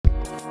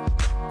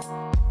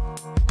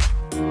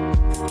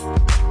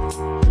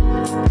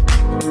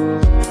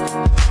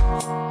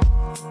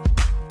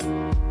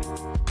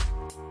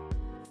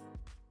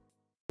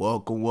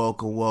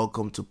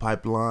Welcome to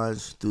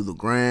Pipelines Through the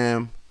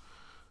Gram.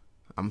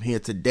 I'm here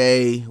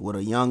today with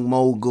a young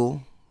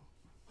mogul,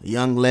 a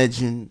young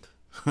legend,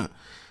 a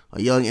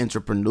young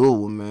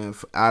entrepreneur, man,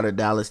 out of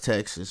Dallas,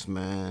 Texas,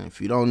 man. If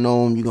you don't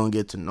know him, you're going to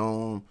get to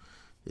know him.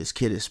 This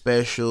kid is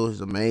special.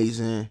 He's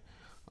amazing.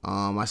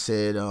 I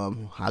said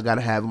I got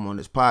to have him on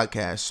this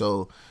podcast.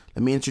 So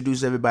let me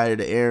introduce everybody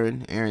to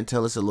Aaron. Aaron,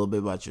 tell us a little bit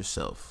about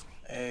yourself.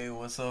 Hey,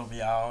 what's up,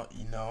 y'all?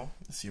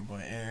 It's your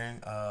boy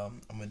Aaron.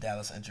 I'm a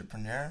Dallas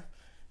entrepreneur,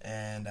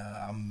 and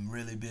I'm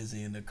really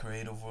busy in the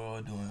creative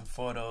world doing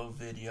photo,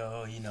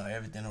 video,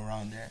 everything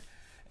around there.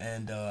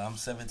 And I'm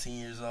 17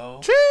 years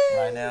old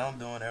right now. I'm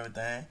doing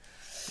everything.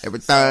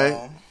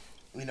 So,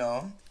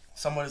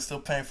 somebody's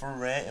still paying for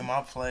rent in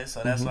my place,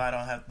 so that's why I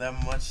don't have that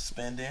much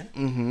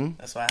spending.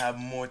 That's why I have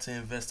more to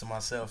invest in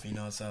myself,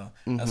 so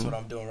that's what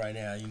I'm doing right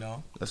now,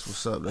 That's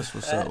what's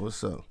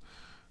up.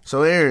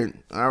 So,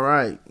 Aaron, all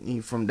right,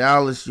 you from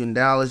Dallas, you're in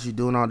Dallas, you're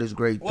doing all this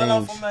great things. Well,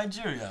 I'm from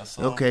Nigeria,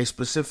 so. Okay,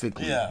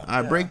 specifically. Yeah.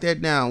 All right, break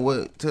that down.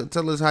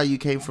 Tell us how you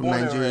came from Born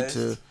and Nigeria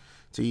raised.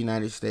 to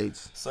United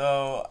States.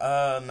 So,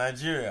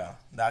 Nigeria,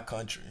 that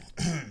country.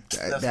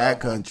 that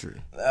country.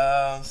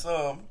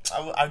 So,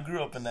 I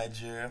grew up in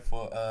Nigeria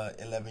for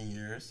 11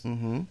 years,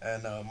 and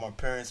my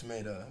parents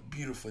made a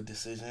beautiful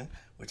decision,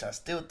 which I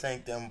still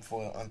thank them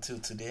for until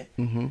today,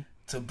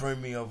 to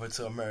bring me over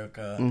to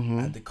America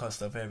at the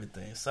cost of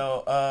everything.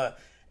 So,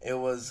 it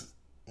was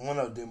one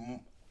of the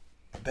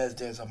best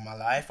days of my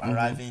life,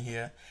 arriving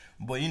here.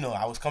 But,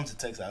 I was coming to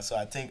Texas, so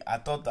I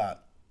thought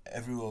that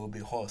everywhere would be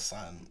horse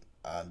and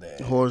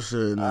cowboys.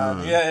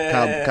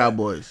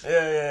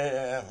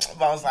 Yeah.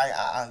 But I was like,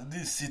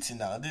 this city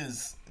now,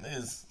 this.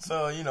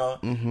 So,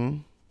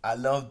 I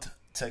loved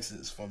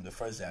Texas from the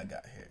first day I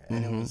got here,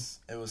 and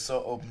it was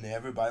so opening.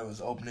 Everybody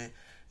was opening.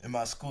 In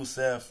my school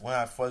self, when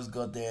I first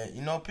got there,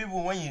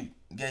 people, when you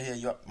get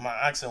here, my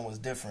accent was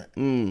different.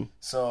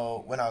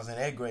 So when I was in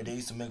 8th grade, they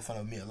used to make fun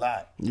of me a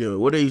lot. Yeah,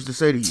 what they used to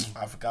say to you?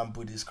 African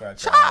Buddhist crack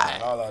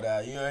and all of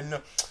that.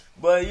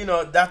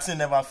 But that thing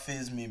never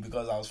fazed me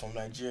because I was from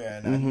Nigeria,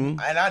 and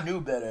I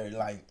knew better.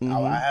 Like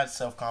I had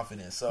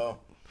self-confidence. So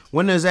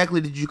when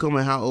exactly did you come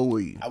and how old were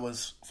you? I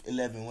was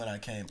 11 when I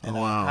came, and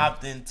wow. I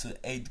hopped into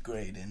 8th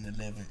grade at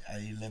 11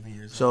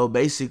 years old. So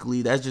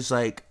basically, that's just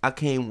like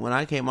when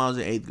I came, I was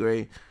in 8th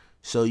grade.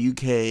 So you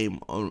came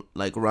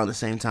like around the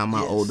same time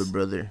my older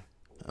brother,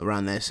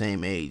 around that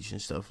same age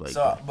and stuff like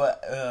that.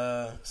 But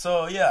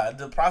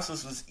the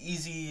process was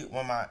easy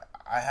when I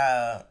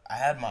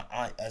had my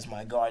aunt as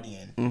my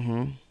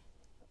guardian.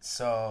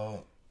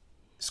 So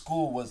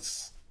school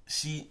was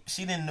she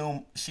didn't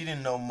know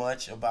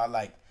much about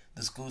like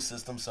the school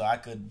system, so I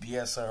could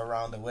BS her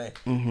around the way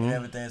and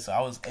everything. So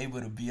I was able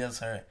to BS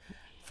her.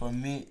 For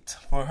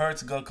her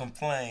to go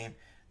complain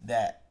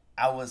that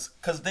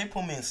because they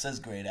put me in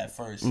 6th grade at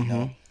first,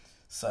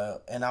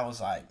 So, and I was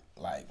like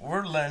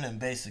we're learning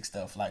basic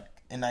stuff. Like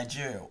in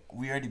Nigeria,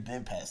 we already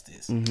been past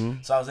this.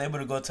 So I was able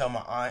to go tell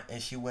my aunt,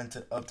 and she went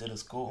up to the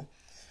school.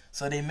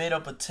 So they made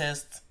up a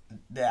test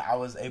that I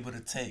was able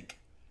to take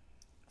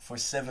for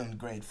 7th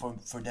grade for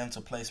them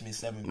to place me in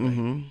 7th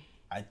grade.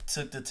 I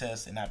took the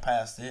test and I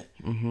passed it,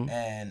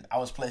 and I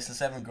was placed in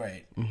 7th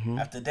grade.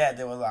 After that,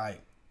 they were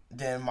like.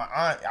 Then my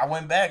aunt, I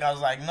went back. I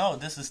was like, no,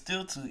 this is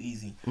still too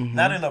easy.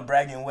 Not in a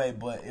bragging way,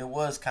 but it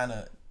was kind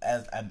of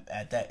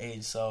at that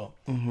age. So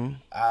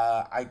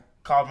I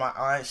called my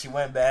aunt. She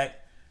went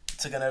back,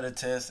 took another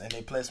test, and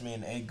they placed me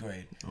in 8th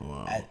grade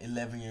at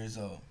 11 years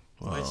old.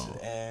 Wow.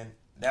 And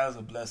that was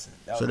a blessing.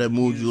 That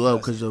moved you up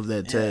because of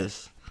that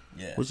test.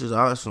 Yeah. Which is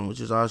awesome.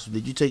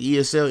 Did you take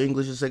ESL,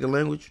 English as second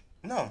language?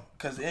 No,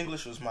 because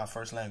English was my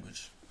first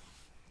language.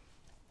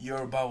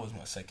 Yoruba was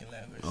my second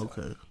language.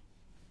 Okay. So.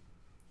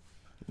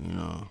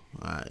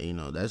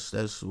 That's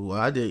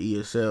I did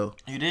ESL.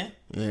 You did?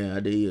 Yeah, I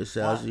did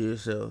ESL. I was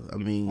ESL. I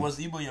mean, was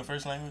Igbo your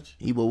first language?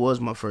 Igbo was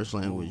my first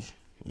language.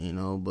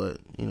 But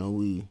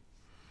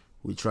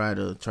we try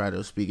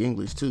to speak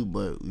English too,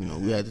 but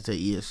we had to take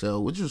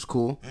ESL, which was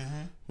cool.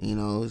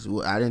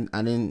 I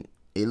didn't.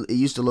 It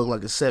used to look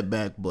like a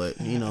setback, but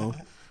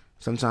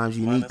sometimes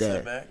you need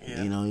that. Setback,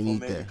 yeah. You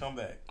need that.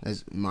 Comeback.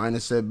 That's minor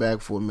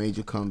setback for a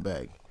major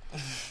comeback.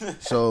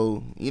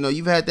 So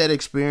you've had that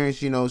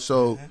experience.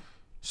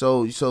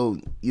 So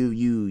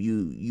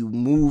you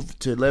moved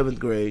to 11th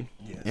grade,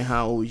 and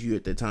how old was you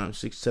at that time?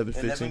 6, 7,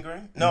 15? 11th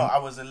grade? No, I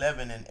was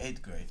 11 in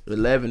 8th grade.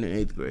 11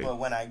 in 8th grade. But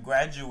when I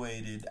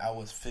graduated, I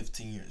was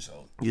 15 years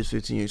old. You was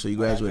 15 years, so you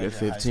graduated at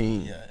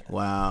 15. Yeah.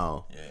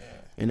 Wow. Yeah.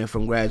 And then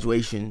from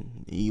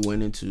graduation, you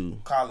went into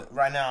college.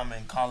 Right now, I'm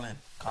in Collin.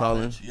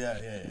 Collin? Yeah.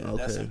 Okay.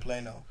 That's in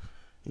Plano.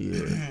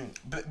 Yeah.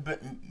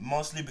 but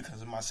mostly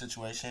because of my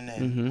situation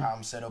and how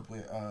I'm set up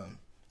with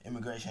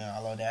immigration and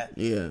all of that.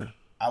 Yeah.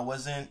 I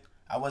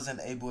wasn't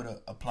able to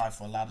apply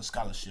for a lot of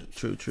scholarships.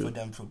 True. For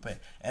them to pay.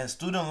 And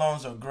student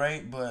loans are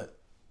great, but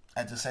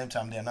at the same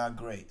time, they're not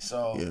great.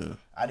 So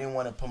I didn't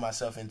want to put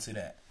myself into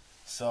that.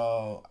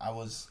 So I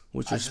was...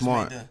 Which is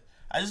smart.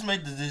 I just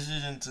made the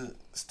decision to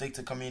stick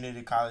to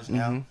community college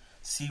now.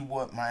 see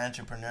what my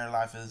entrepreneur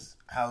life is,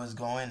 how it's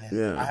going, and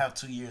Yeah. I have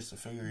 2 years to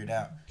figure it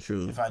out.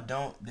 True. If I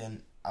don't,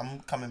 then I'm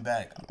coming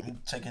back.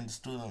 I'm checking the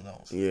student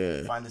loans.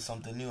 Yeah. Finding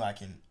something new I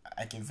can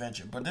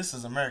venture. But this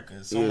is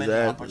America. So many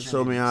Exactly. opportunities.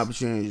 So many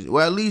opportunities.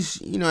 Well, at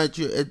least you know at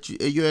your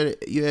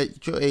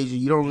age,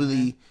 you don't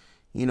really,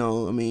 you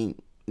know. I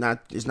mean,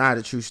 it's not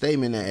a true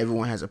statement that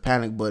everyone has a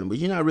panic button, but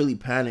you're not really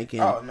panicking.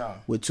 Oh, no.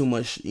 With too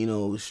much, you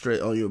know,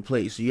 straight on your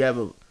plate. So you have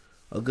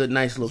a good,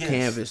 nice little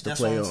canvas to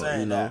play on.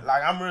 You know, that.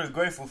 Like I'm really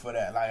grateful for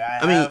that. Like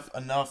I have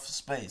enough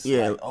space.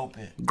 Yeah. Like,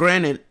 open.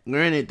 Granted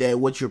that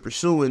what you're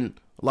pursuing,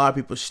 a lot of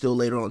people still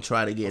later on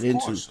try to get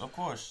into. Of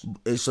course.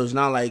 And so it's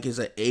not like it's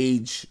an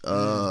age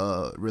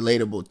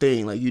relatable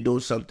thing. Like you doing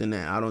something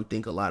that I don't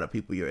think a lot of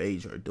people your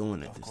age are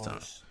doing at this time.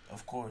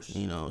 Of course.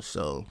 You know,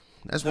 so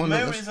that's the one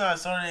main of reason I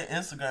started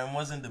Instagram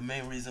wasn't the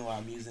main reason why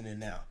I'm using it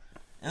now.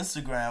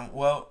 Instagram,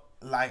 well,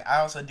 like I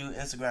also do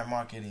Instagram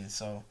marketing,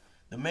 so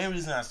the main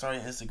reason I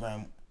started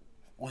Instagram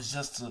was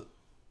just to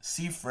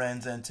see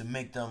friends and to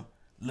make them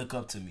look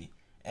up to me,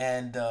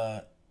 and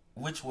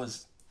which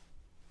was,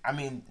 I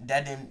mean,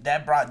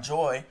 that brought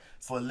joy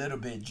for a little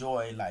bit,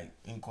 joy like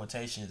in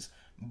quotations,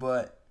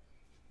 but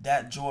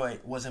that joy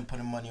wasn't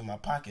putting money in my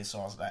pocket. So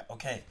I was like,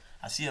 okay,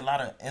 I see a lot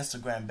of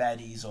Instagram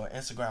baddies or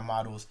Instagram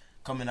models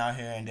coming out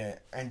here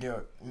and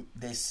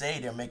they say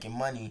they're making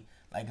money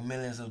like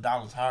millions of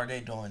dollars. How are they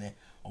doing it,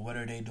 or what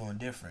are they doing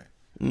different?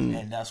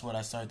 And that's what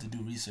I started to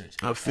do research.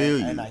 I feel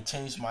you. And I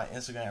changed my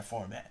Instagram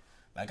format.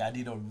 Like I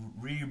did a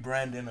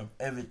rebranding of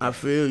everything. I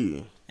feel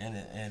you.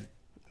 And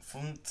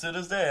from to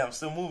this day, I'm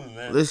still moving,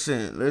 man.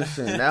 Listen.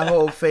 That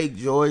whole fake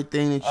joy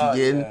thing that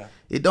you getting, yeah.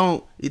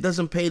 It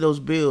doesn't pay those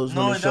bills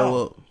when No, they it show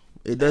don't. up.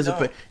 It doesn't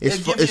pay. It's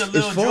It gives you a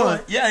little it's fun.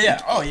 joy.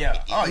 Yeah. Oh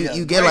yeah.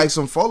 You get like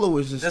some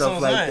followers and That's stuff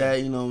what I'm like saying.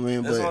 that. You know what I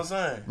mean? That's what I'm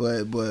saying.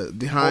 But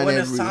behind when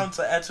every it's time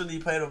to actually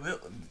pay the bill,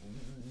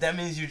 that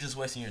means you're just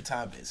wasting your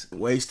time, basically.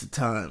 waste of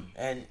time.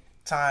 And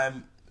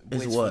time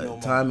Is waits what? for no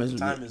money. Time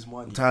is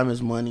money. Time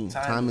is money.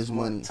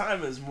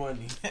 Time is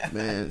money.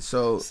 Man,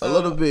 so a So,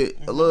 little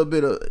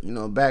bit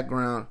of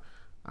background.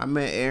 I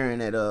met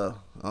Aaron at a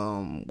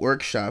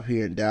workshop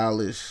here in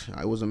Dallas.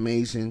 It was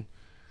amazing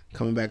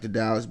coming back to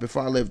Dallas.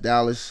 Before I left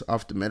Dallas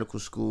off to medical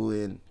school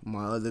and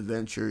my other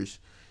ventures,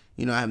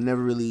 you know, I have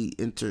never really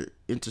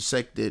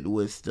intersected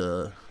with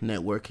the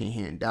networking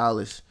here in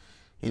Dallas.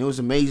 And it was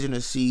amazing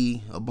to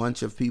see a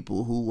bunch of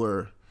people who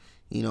were,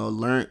 you know,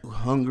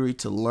 hungry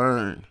to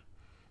learn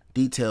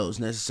details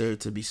necessary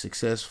to be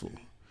successful.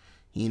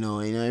 You know,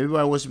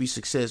 everybody wants to be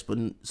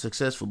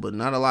successful, but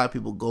not a lot of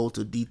people go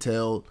to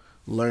detailed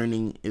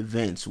learning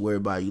events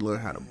whereby you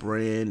learn how to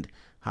brand,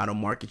 how to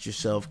market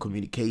yourself,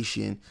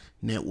 communication,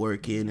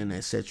 networking, and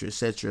et cetera, et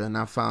cetera. And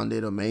I found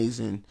it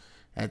amazing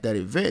at that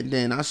event.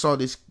 Then I saw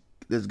this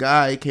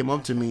guy came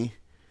up to me,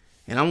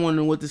 and I'm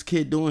wondering what this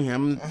kid doing here.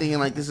 I'm thinking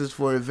like this is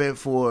for an event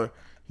for,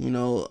 you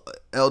know,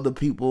 elder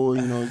people,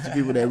 you know,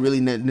 people that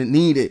really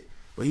need it.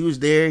 But he was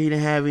there. He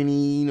didn't have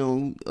any, you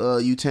know,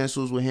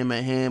 utensils with him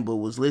at hand, but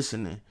was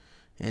listening.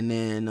 And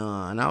then,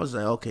 and I was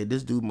like, okay,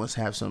 this dude must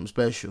have something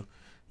special.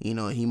 You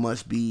know, he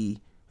must be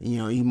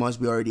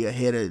already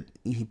ahead of.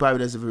 He probably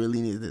doesn't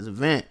really need this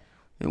event.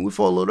 And we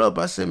followed up.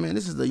 I said, man,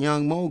 this is a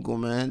young mogul,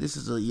 man. This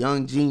is a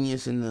young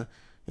genius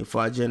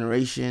for our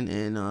generation,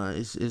 and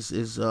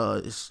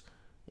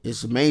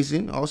it's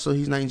amazing. Also,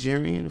 he's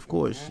Nigerian, of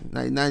course.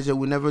 Nigeria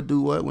will never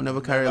do what? Will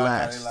never carry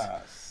last.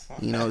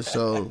 You know,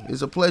 so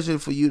it's a pleasure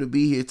for you to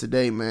be here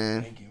today,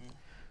 man. Thank you.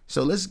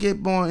 So let's get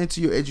more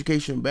into your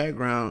education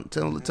background.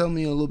 Tell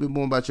me a little bit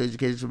more about your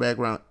education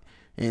background,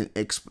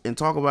 and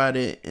talk about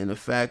it in the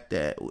fact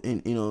that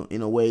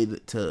in a way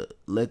to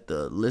let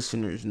the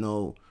listeners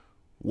know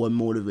what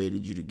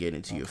motivated you to get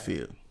into your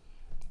field.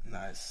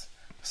 Nice.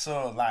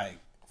 So like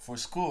for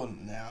school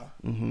now,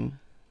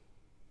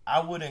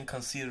 I wouldn't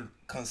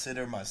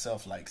consider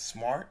myself like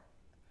smart.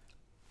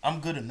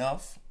 I'm good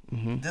enough.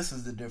 This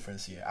is the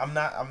difference here. I'm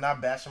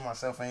not bashing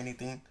myself or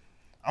anything.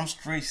 I'm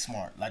straight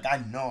smart. Like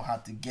I know how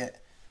to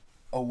get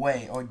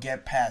away or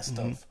get past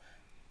stuff.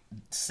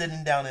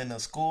 Sitting down in a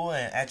school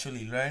and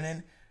actually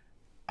learning,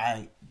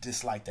 I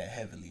dislike that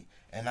heavily.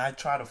 And I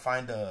try to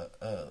find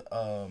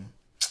a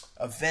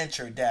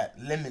venture that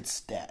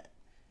limits that.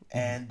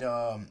 And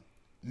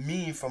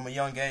me from a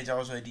young age, I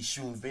was already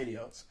shooting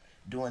videos,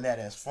 doing that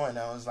as fun.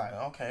 I was like,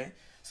 okay,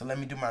 so let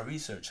me do my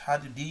research. How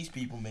do these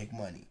people make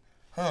money?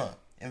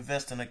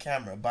 Invest in a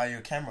camera. Buy your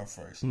camera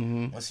first.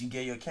 Once you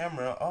get your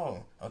camera,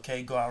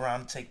 go around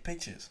and take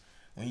pictures.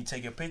 When you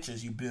take your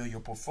pictures, you build your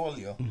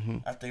portfolio.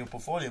 After your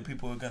portfolio,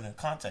 people are going to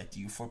contact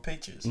you for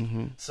pictures.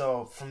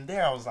 So from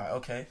there, I was like,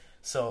 okay,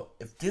 so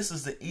if this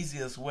is the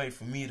easiest way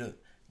for me to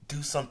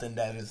do something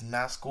that is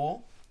not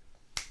school,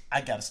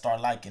 I got to start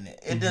liking it.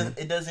 It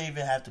doesn't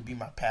even have to be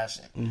my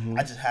passion.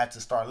 I just had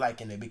to start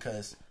liking it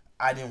because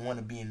I didn't want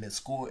to be in the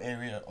school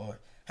area or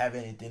have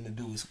anything to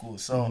do with school.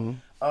 So,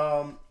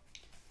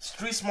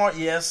 street smart,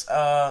 yes.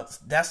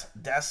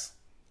 That's.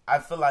 I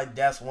feel like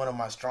that's one of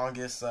my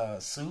strongest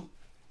suit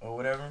or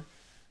whatever.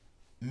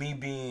 Me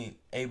being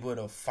able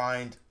to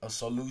find a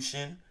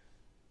solution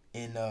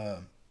in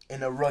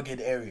in a rugged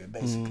area,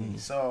 basically.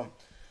 So,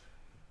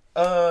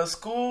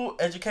 school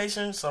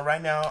education. So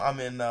right now I'm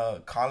in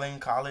Collin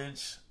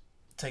College,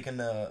 taking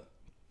the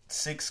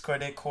 6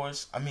 credit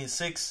course. I mean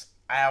 6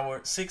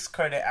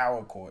 credit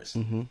hour course,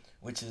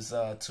 which is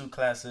 2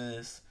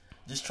 classes.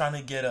 Just trying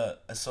to get a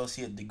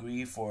associate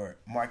degree for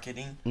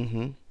marketing,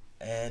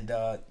 and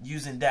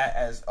using that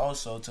as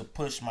also to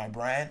push my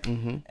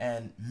brand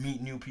and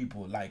meet new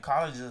people. Like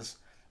colleges,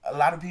 a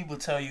lot of people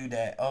tell you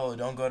that, oh,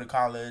 don't go to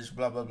college,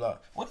 blah blah blah.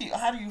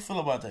 How do you feel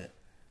about that?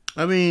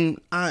 I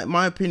mean,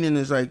 my opinion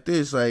is like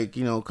this. Like,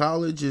 you know,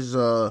 college is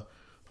a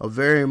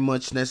very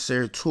much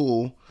necessary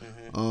tool.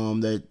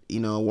 That, you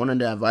know, one of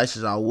the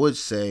advices I would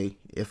say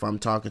if I'm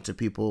talking to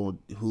people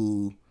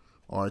who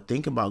are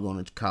thinking about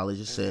going to college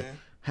is say,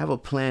 have a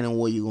plan on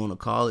what you're going to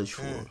college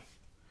for.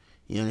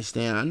 You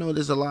understand? I know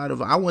there's a lot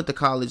of. I went to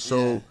college,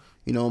 so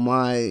you know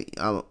my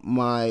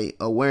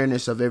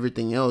awareness of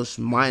everything else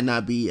might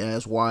not be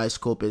as wide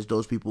scope as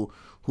those people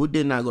who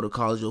did not go to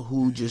college or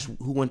who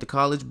went to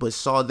college but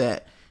saw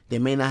that they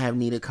may not have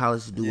needed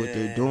college to do what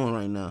they're doing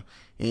right now.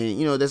 And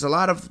you know, there's a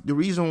lot of the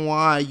reason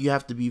why you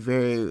have to be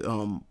very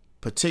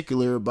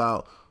particular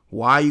about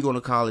why you're going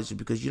to college is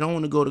because you don't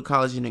want to go to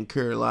college and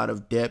incur a lot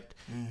of debt,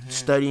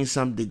 studying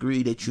some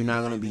degree that you're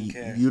not going to be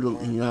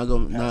not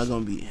going to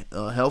be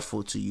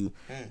helpful to you,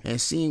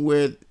 and seeing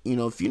where, you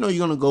know, if you know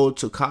you're going to go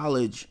to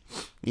college,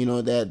 you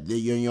know that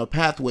you're in your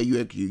pathway,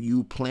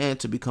 you plan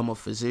to become a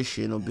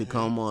physician or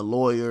become a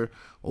lawyer,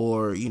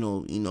 or you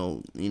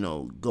know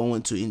go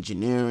into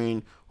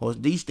engineering, or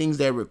these things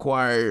that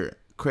require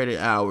credit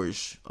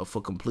hours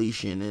for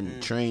completion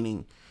and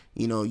training.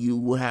 You know, you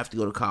will have to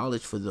go to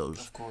college for those.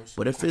 Of course.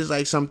 But if it's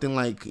like something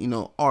like, you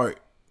know, art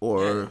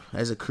or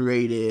as a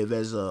creative,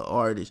 as an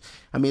artist,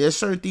 I mean, there's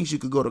certain things you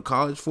could go to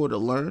college for to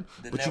learn.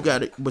 But you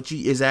got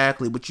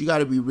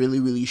to be really,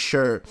 really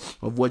sure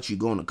of what you're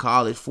going to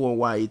college for and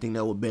why you think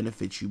that will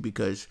benefit you.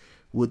 Because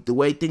with the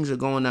way things are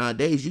going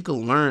nowadays, you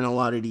can learn a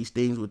lot of these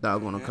things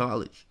without going to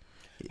college.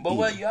 But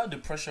well, you have the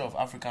pressure of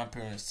African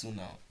parents too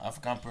now.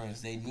 African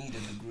parents, they need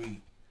a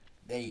degree.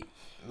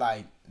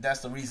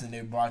 That's the reason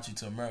they brought you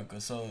to America.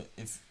 So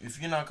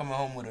if you're not coming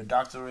home with a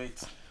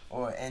doctorate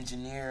or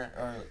engineer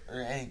or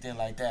anything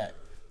like that,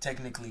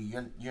 technically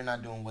you're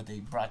not doing what they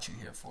brought you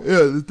here for.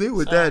 Yeah, the thing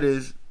with that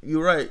is,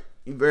 you're right.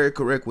 You're very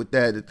correct with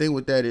that. The thing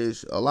with that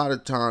is, a lot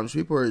of times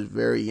people are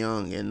very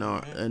young and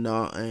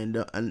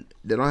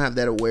they don't have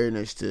that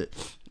awareness to,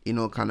 you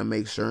know, kind of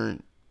make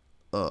certain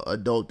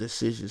adult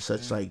decisions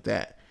such like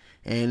that.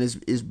 And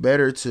it's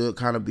better to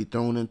kind of be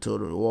thrown into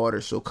the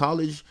water. So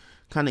college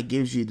kind of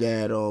gives you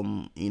that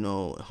you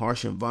know,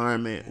 harsh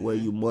environment where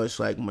you must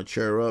like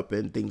mature up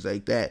and things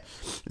like that.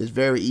 It's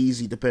very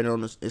easy, depending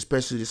on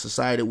especially the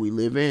society we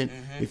live in,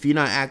 if you're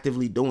not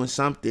actively doing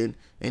something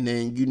and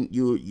then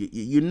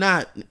you're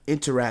not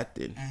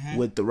interacting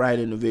with the right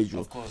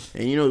individual. Of course.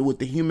 And you know, with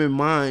the human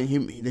mind,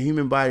 the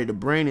human body, the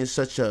brain is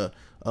such a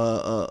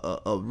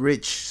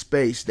rich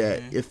space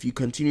that if you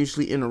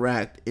continuously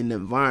interact in the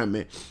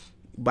environment,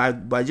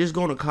 by just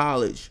going to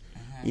college,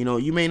 you know,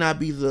 you may not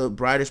be the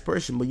brightest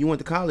person, but you went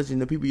to college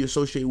and the people you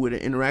associate with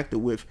and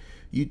interacted with,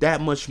 you that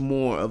much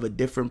more of a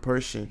different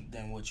person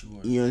than what you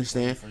were. You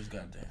understand? When you first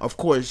got there. Of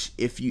course,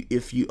 if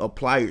you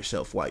apply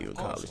yourself while you're in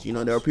college. You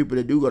know, there are people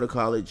that do go to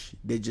college,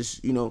 they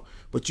just, you know,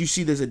 but you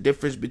see there's a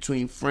difference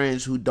between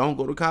friends who don't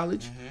go to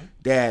college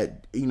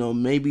that, you know,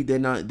 maybe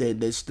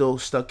they're still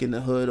stuck in the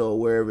hood or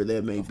wherever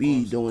they may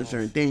be doing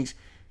certain things.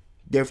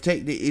 I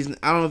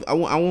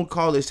won't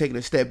call this taking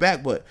a step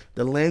back, but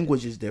the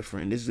language is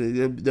different.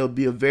 There'll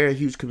be a very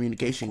huge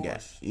communication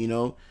gap. You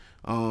know,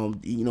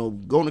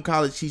 going to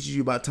college teaches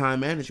you about time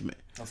management.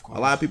 Of course.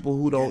 A lot of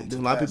people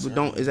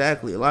don't.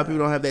 Exactly. A lot of people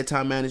don't have that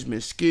time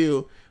management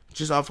skill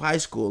just off high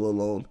school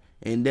alone,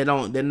 and they're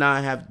not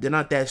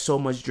that so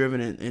much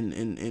driven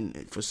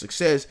in for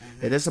success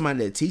that there's somebody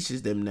that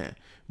teaches them that.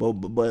 But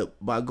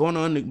by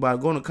going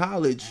to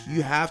college,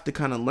 you have to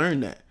kind of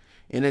learn that.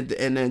 And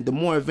then the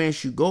more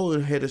advanced you go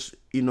ahead of,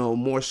 you know,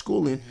 more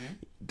schooling,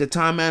 the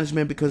time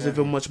management becomes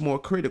even much more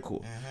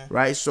critical,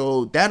 right?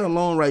 So that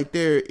alone right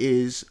there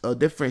is a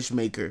difference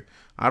maker.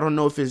 I don't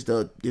know if it's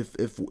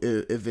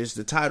if it's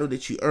the title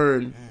that you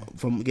earn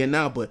from getting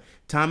out, but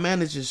time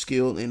management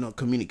skill and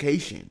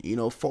communication, you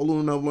know,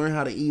 following up, learn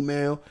how to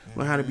email,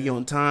 learn how to be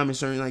on time and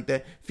something like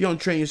that. If you don't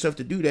train yourself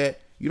to do that,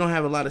 you don't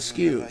have a lot of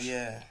skills,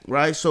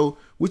 right? So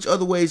which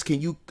other ways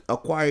can you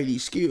acquire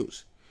these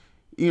skills?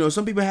 You know,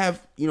 some people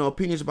have, you know,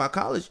 opinions about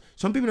college.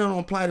 Some people don't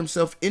apply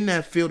themselves in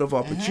that field of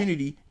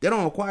opportunity. They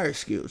don't acquire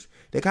skills.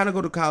 They kind of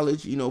go to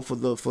college, you know, for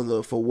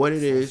what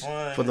it is,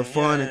 for the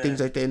fun and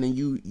things like that. And then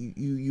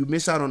you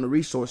miss out on the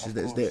resources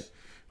that's there,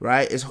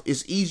 right?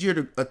 It's easier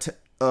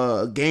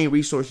to gain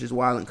resources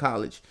while in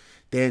college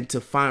than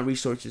to find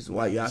resources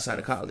while you're outside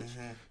of college.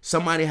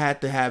 Somebody had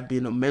to have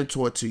been a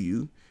mentor to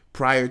you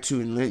prior to,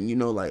 and letting you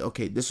know, like,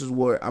 okay, this is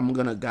where I'm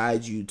gonna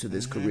guide you to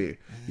this career.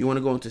 You want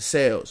to go into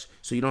sales,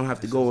 so you don't have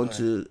to go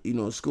into, you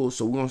know, school.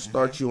 So we're gonna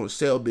start you on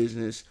sale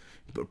business,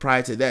 but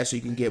prior to that, so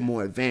you can get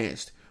more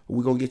advanced.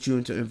 We're gonna get you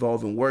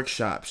involved in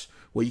workshops.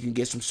 where you can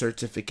get some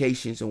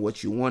certifications in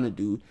what you want to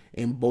do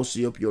and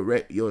bolster up your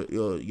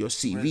your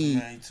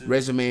CV,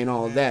 resume and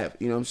all that.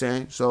 You know what I'm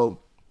saying? So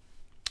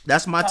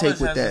that's my College take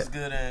with has that. its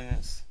good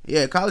ends.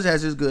 Yeah, college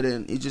has its good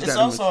end. It's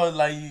also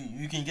like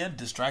you can get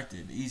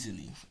distracted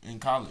easily in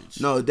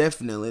college. No,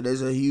 definitely.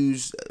 There's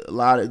a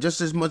lot of, just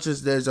as much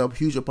as there's a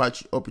huge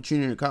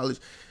opportunity in college,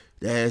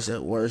 there's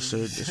a worse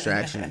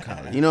distraction in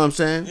college. You know what I'm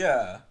saying?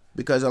 Yeah.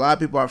 Because a lot of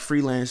people are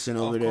freelancing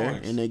over there,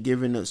 course. and they're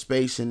giving up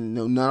space, and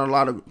not a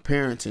lot of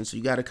parenting. So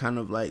you got to kind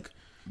of like,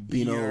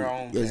 Be your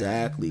own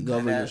exactly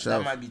parent. govern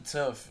yourself. That might be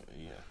tough.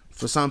 Yeah.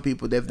 For some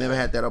people, they've never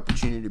had that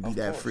opportunity to be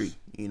that course. free.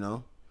 You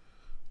know,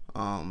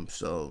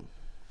 so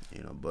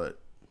but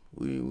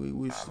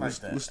we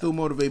still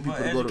motivate people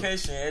to go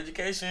to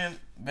education.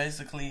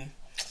 Basically,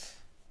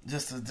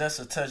 just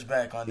a touch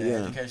back on the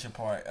education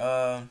part.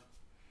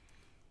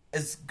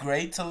 It's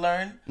great to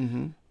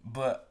learn,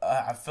 but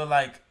I feel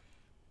like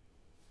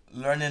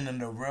learning in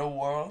the real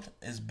world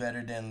is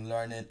better than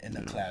learning in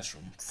the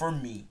classroom for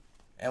me.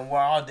 And we're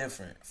all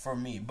different for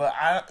me. But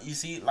you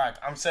see, like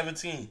I'm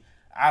 17.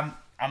 I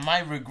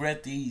might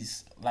regret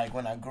these like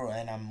when I grow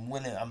and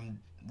I'm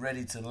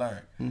ready to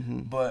learn.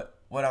 But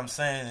what I'm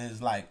saying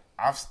is like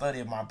I've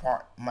studied my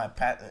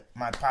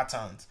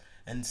patterns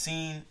and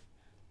seen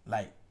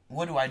like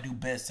what do I do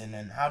best and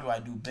then how do I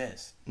do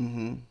best.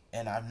 And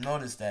I've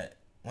noticed that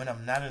when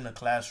I'm not in the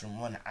classroom,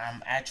 when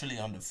I'm actually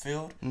on the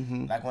field,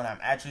 like when I'm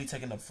actually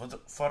taking a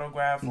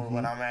photograph or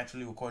when I'm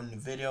actually recording the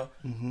video,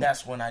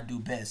 that's when I do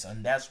best,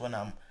 and that's when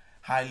I'm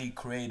highly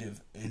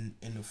creative in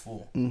the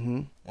full.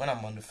 When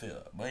I'm on the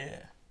field,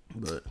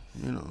 but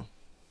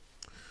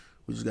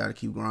we just gotta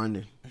keep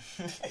grinding.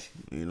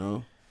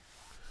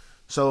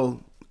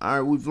 So, all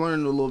right, we've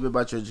learned a little bit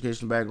about your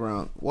education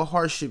background. What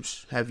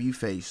hardships have you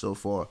faced so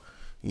far,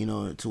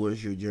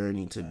 towards your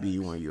journey to be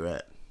where you're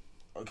at?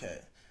 Okay.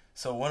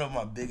 So one of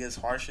my biggest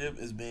hardship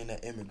is being an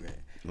immigrant.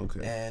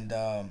 Okay. And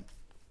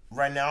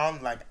right now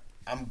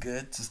I'm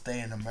good to stay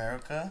in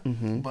America,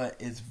 but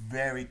it's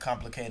very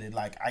complicated.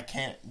 Like I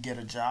can't get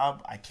a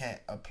job, I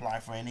can't apply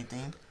for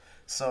anything.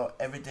 So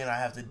everything I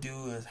have to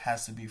do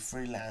has to be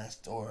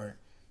freelanced or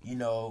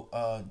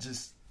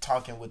just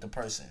talking with the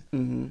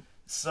person.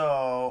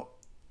 So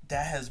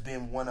that has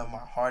been one of my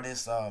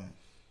hardest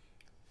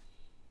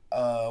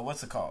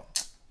what's it called?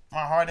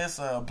 My hardest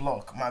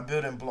block, my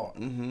building block.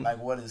 Like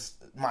what is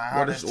my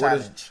hardest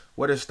challenge?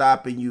 What is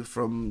stopping you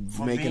from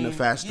making a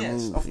faster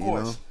move? Yes, of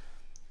course.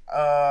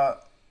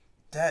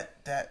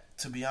 That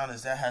to be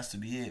honest, that has to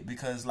be it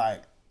because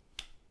like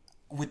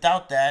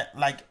without that,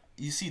 like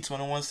you see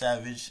 21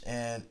 Savage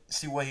and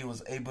see what he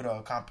was able to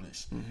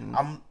accomplish.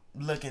 I'm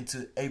looking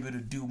to able to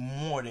do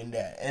more than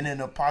that, and in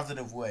a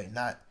positive way,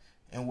 not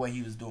in what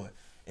he was doing.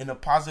 In a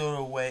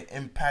positive way,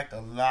 impact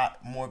a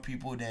lot more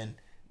people than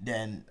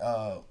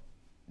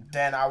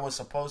I was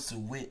supposed to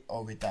with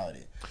or without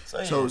it.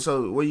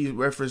 So when you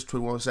reference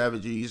 21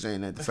 Savage, you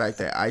saying that the fact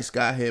that Ice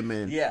got him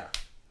and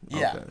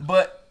okay.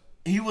 But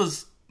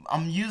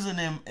I'm using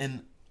him,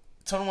 and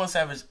 21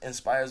 Savage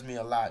inspires me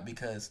a lot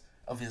because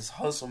of his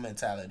hustle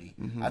mentality.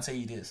 I'll tell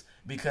you this,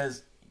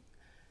 because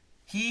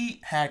he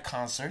had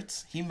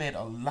concerts, he made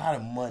a lot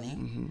of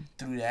money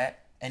through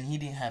that, and he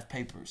didn't have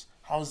papers.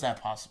 How is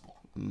that possible?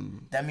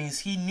 That means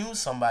he knew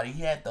somebody,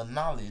 he had the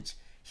knowledge,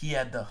 he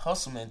had the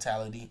hustle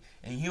mentality,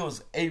 and he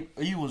was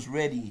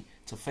ready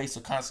to face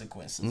the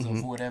consequences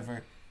of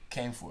whatever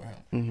came for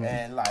him.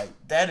 And like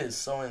that is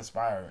so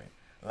inspiring.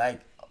 Like,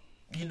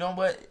 you know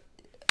what?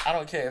 I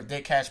don't care if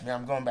they catch me.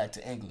 I'm going back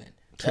to England.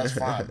 That's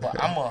fine.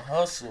 But I'm gonna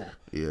hustle.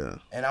 Yeah.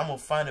 And I'm gonna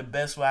find the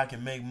best way I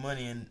can make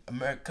money in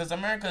America, because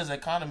America's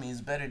economy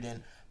is better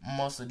than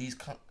most of these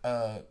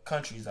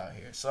countries out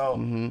here. So,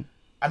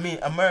 I mean,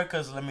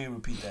 America's. Let me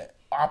repeat that.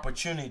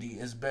 Opportunity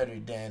is better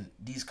than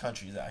these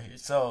countries out here.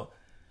 So,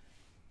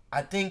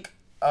 I think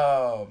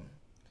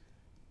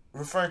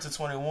referring to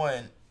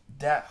 21,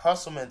 that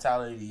hustle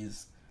mentality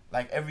is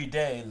like every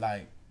day.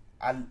 Like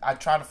I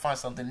try to find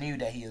something new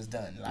that he has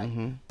done, like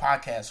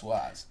podcast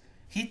wise.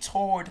 He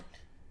toured.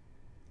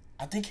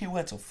 I think he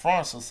went to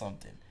France or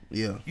something.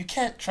 Yeah. You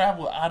can't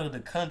travel out of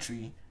the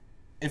country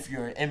if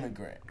you're an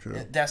immigrant.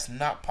 True. That's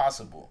not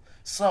possible.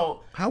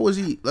 So how was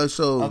he?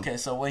 Okay,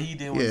 so what he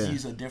did was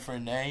use a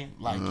different name,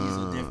 like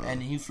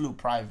and he flew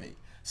private.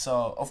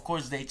 So of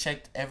course they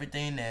checked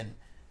everything and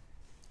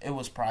it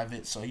was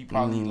private. So he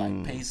probably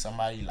like paid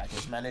somebody like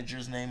his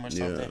manager's name or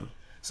something.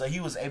 So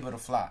he was able to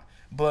fly.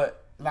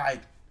 But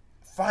like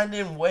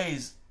finding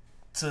ways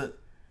to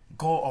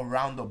go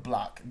around the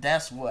block,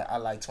 that's what I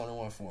like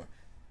 21 for.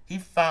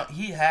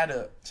 He had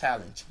a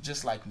challenge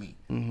just like me,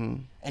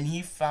 and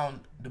he found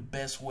the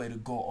best way to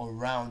go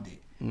around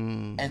it,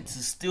 and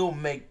to still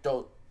make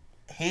those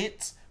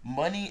hits,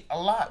 money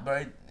a lot.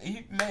 But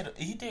he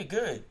did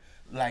good.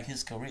 Like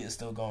his career is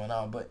still going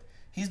on, but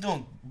he's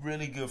doing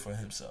really good for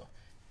himself,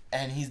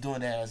 and he's doing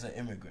that as an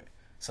immigrant.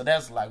 So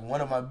that's like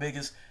one of my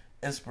biggest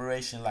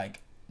inspiration.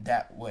 Like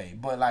that way.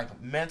 But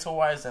like mentor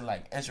wise and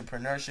like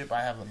entrepreneurship,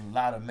 I have a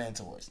lot of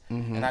mentors,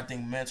 and I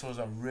think mentors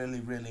are really,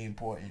 really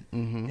important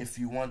if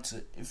you want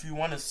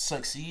to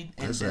succeed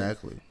in the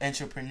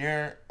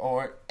entrepreneur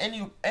or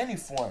any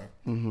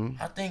form.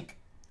 I think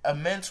a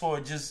mentor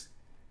just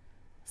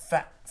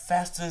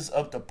fastens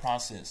up the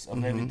process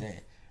of everything.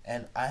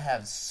 And I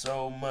have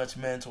so much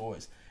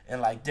mentors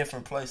in like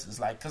different places,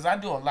 like because I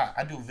do a lot.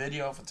 I do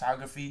video,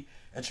 photography,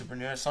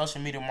 entrepreneur,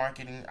 social media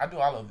marketing. I do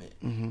all of it.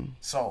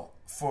 So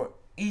for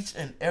each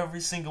and every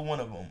single one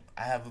of them,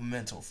 I have a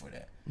mentor for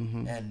that,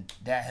 and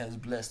that has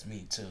blessed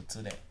me till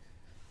today.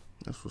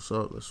 That's what's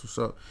up. That's what's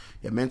up.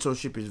 Yeah,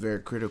 mentorship is very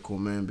critical,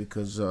 man,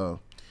 because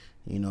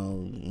you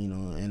know,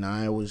 and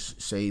I always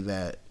say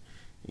that,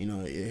 you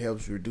know, it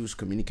helps reduce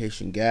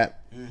communication gap,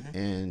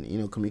 and you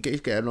know,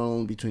 communication gap not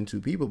only between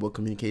two people, but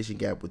communication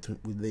gap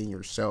within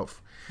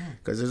yourself,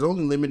 because there's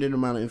only limited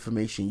amount of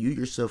information you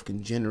yourself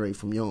can generate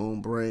from your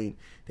own brain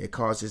that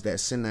causes that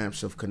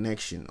synapse of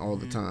connection all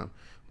the time.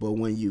 But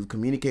when you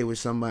communicate with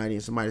somebody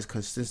and somebody's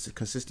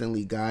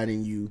consistently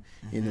guiding you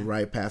in the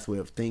right pathway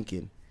of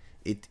thinking,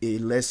 it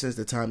lessens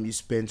the time you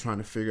spend trying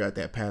to figure out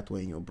that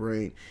pathway in your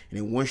brain. And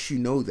then once you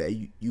know that,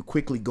 you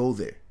quickly go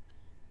there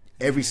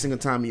every single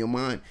time in your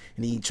mind,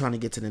 and then you trying to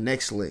get to the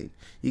next lane.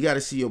 You got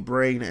to see your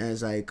brain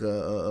as like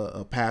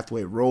a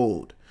pathway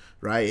road,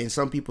 right? And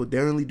some people, they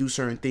only do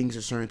certain things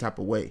a certain type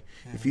of way.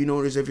 If you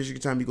notice, every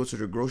single time you go to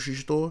the grocery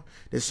store,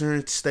 there's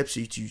certain steps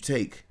that you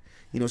take.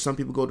 You know, some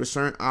people go to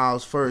certain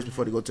aisles first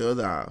before they go to the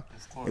other aisle.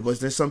 But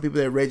there's some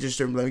people that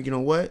register and be like, you know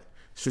what?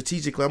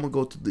 Strategically, I'm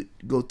gonna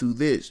go through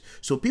this.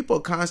 So people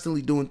are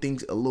constantly doing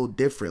things a little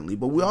differently,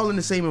 but we're all in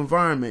the same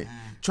environment,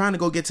 trying to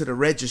go get to the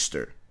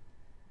register.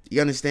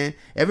 You understand?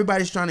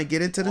 Everybody's trying to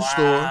get into the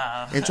store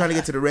and trying to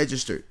get to the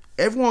register.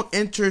 Everyone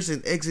enters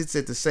and exits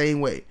it the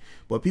same way,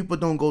 but people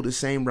don't go the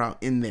same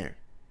route in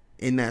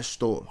that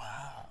store.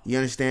 You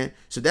understand?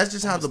 So that's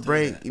just how the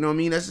brain, you know what I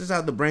mean? That's just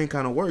how the brain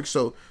kind of works.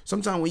 So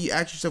sometimes when you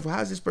ask yourself, well,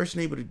 how is this person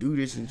able to do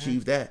this and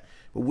achieve that?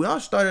 But we all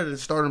started at the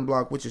starting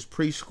block, which is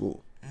preschool,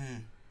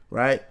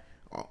 right?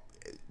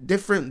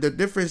 The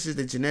difference is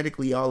that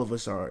genetically all of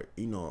us are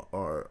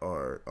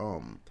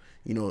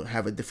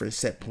have a different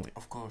set point.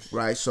 Of course.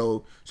 Right?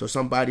 So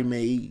somebody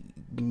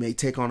may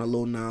take on a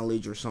little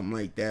knowledge or something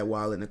like that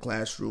while in the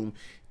classroom,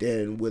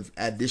 then with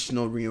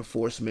additional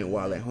reinforcement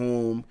while at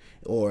home,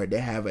 or they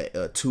have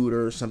a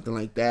tutor or something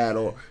like that,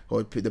 or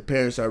the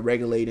parents are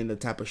regulating the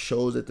type of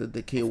shows that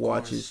the kid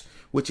watches,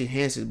 which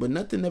enhances, but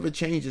nothing ever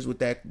changes with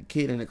that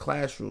kid in the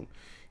classroom.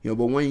 You know,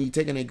 but when you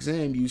take an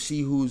exam, you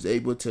see who's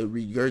able to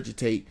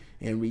regurgitate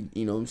and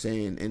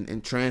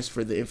and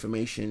transfer the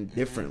information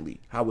differently,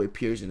 how it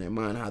appears in their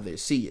mind, how they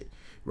see it,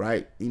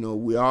 right? You know,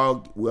 we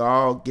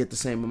all get the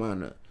same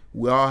amount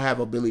we all have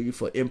ability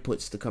for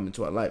inputs to come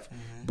into our life,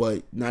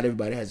 but not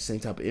everybody has the same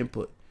type of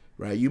input,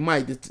 right? You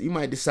might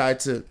decide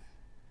to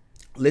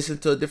listen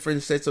to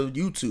different sets of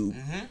YouTube,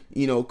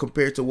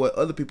 compared to what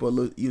other people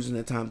are using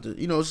their time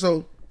to,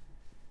 so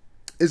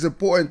it's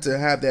important to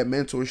have that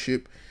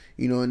mentorship.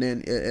 And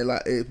then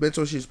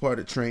mentorship is part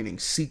of training,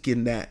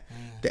 seeking that.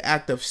 The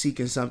act of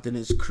seeking something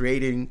is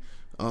creating,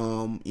 a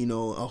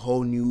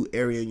whole new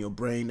area in your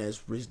brain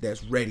that's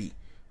ready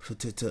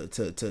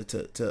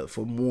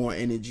for more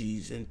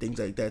energies and things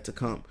like that to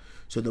come.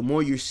 So the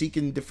more you're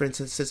seeking different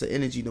sets of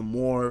energy, the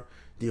more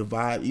the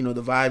vibe,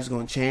 the vibe's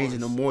going to change,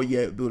 and the more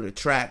you're able to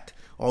attract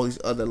all these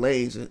other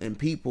lanes and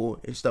people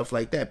and stuff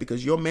like that,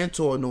 because your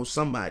mentor knows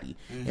somebody,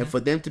 and for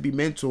them to be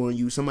mentoring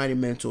you, somebody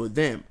mentored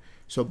them.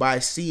 So by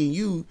seeing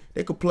you,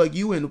 they could plug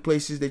you into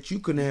places that you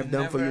couldn't have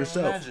done for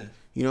yourself. Imagine.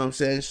 You know what I'm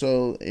saying?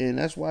 So, and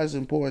that's why it's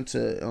important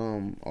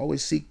to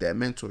always seek that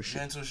mentorship.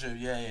 Mentorship,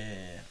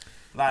 yeah.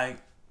 Like,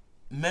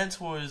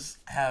 mentors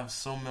have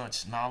so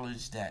much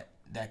knowledge that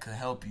could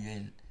help you,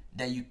 and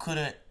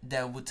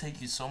that would take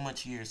you so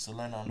much years to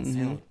learn on the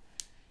field.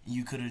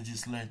 You could have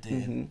just learned it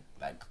in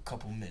like a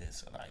couple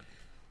minutes. Like,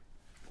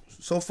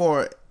 so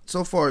far,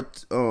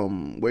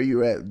 where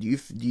you're at,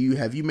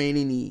 have you made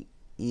any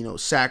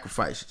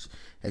sacrifices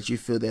that you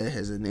feel that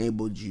has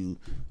enabled you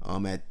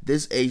at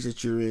this age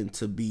that you're in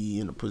to be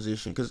in a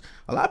position? Because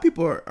a lot of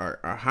people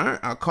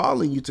are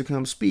calling you to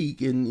come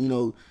speak,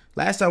 and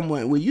last time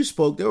when you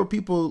spoke, there were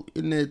people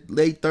in their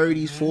late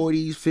 30s,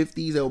 40s,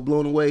 50s that were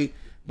blown away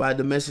by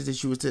the message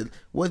that you were telling.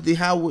 What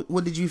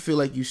did you feel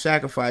like you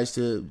sacrificed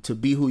to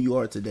be who you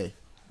are today?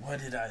 What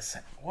did I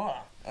say?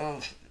 Wow.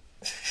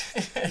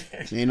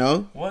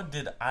 What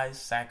did I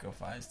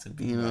sacrifice to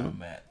be where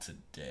I'm at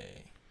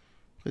today?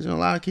 Because a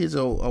lot of kids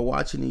are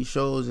watching these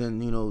shows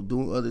and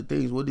doing other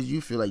things. What did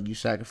you feel like you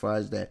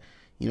sacrificed that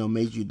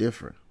made you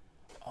different?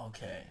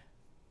 Okay,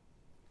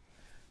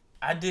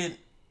 I did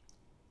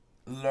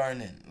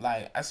learning.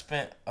 Like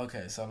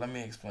so let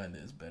me explain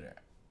this better.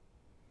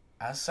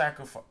 I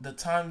sacrificed the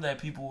time that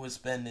people were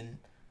spending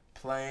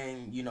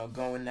playing,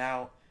 going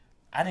out.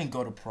 I didn't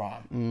go to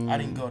prom. I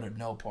didn't go to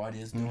no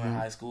parties during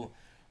high school.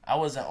 I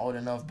wasn't old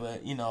enough,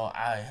 but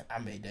I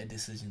made that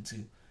decision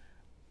too.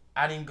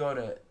 I didn't go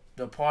to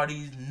the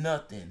parties,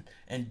 nothing.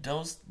 And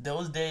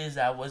those days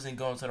I wasn't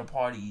going to the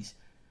parties,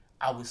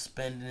 I was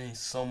spending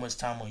so much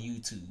time on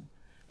YouTube.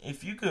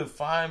 If you could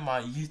find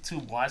my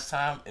YouTube watch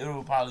time, it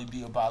would probably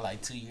be about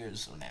like 2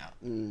 years from now.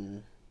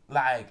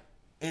 Like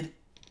it,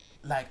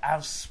 like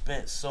I've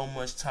spent so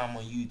much time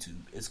on YouTube.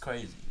 It's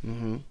crazy.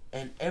 And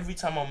every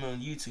time I'm on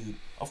YouTube,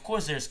 of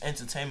course, there's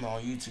entertainment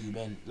on YouTube,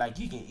 and like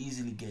you can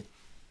easily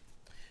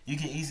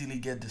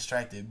get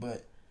distracted.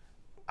 But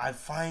I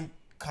find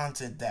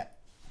content that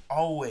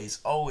always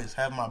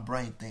have my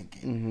brain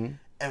thinking.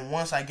 And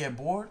once I get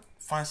bored,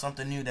 find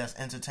something new that's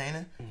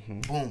entertaining,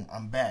 boom,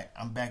 I'm back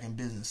in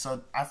business.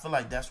 So I feel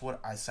like that's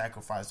what I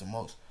sacrifice the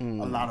most. A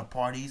lot of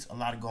parties, a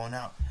lot of going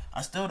out.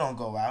 I still don't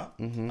go out.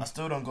 I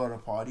still don't go to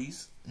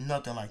parties,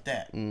 nothing like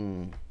that.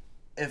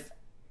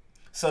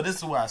 So this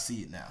is where I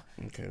see it now.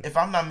 If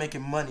I'm not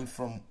making money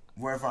from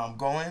wherever I'm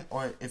going,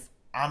 or if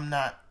I'm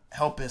not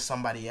helping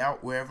somebody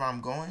out wherever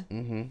I'm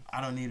going,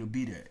 I don't need to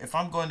be there. If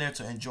I'm going there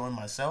to enjoy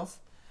myself,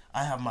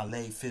 I have my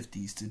late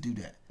 50s to do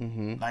that.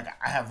 Like,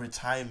 I have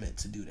retirement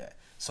to do that.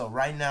 So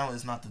right now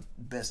is not the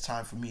best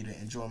time for me to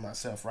enjoy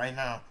myself. Right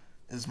now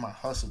is my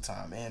hustle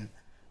time, and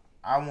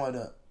I want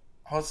to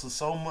hustle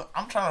so much.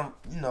 I'm trying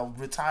to,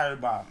 retire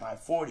by my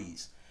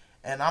 40s,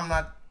 and I'm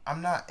not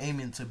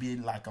aiming to be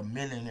like a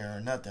millionaire or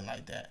nothing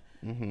like that.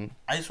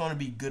 I just want to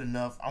be good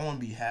enough. I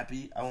want to be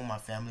happy. I want my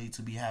family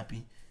to be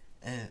happy,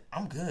 and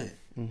I'm good.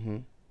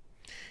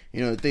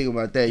 The thing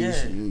about that,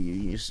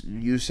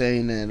 you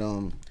saying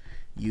that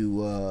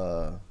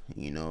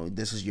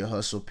this is your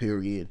hustle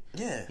period.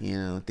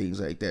 Things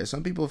like that.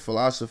 Some people's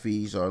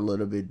philosophies are a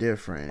little bit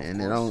different, and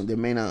they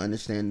may not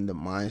understand the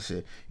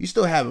mindset. You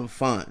still having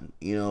fun,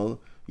 you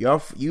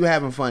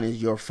having fun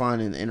is your fun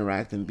and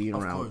interacting, being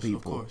around with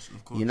people. Of course.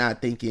 You're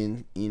not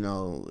thinking,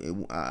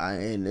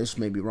 and this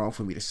may be wrong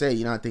for me to say,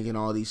 you're not thinking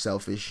all these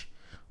selfish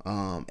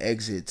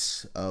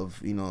exits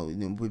of,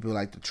 people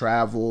like to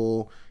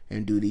travel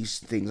and do these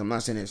things. I'm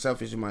not saying it's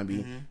selfish. It might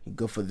be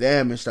good for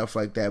them and stuff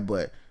like that,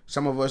 but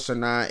some of us are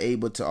not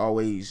able to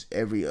always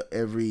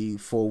every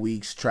 4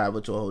 weeks travel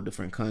to a whole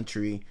different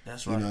country.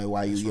 That's right.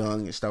 While you're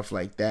young and stuff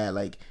like that.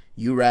 Like,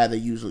 you rather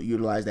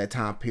utilize that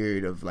time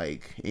period of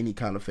like any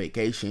kind of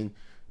vacation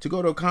to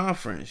go to a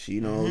conference,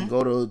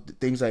 go to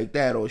things like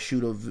that, or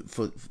shoot a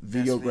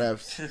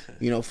videograph,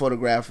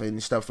 photograph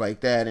and stuff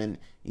like that. And,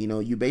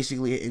 you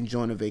basically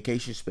enjoying a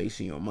vacation space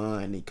in your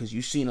mind because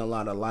you've seen a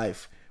lot of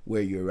life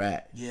where you're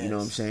at. Yes. You know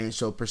what I'm saying?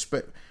 So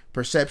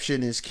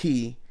perception is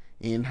key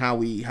in how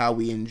we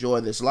enjoy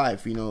this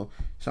life.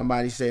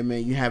 Somebody say,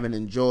 man, you haven't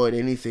enjoyed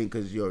anything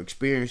because your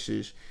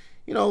experiences.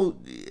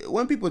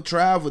 When people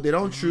travel, they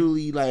don't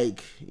truly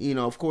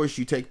of course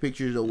you take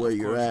pictures of where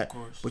you're at,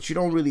 but you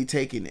don't really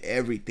take in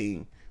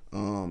everything,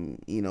 from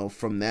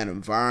that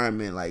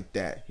environment like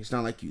that. It's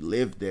not like you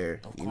live there.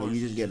 You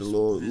just get a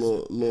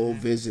little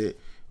visit.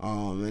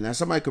 And that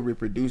somebody could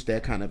reproduce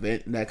that kind of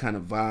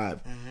vibe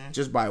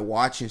just by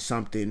watching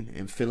something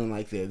and feeling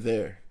like they're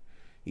there.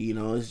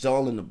 It's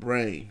all in the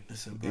brain.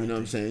 What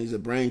I'm saying? It's a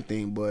brain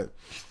thing, but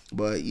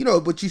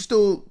you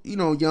still,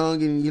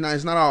 young, and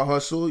it's not all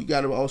hustle. You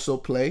got to also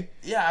play.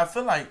 Yeah, I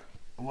feel like,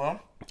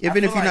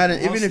 even if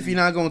you're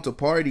not going to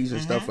parties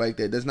and stuff like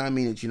that, does not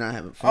mean that you're not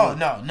having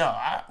fun. Oh no,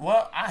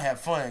 I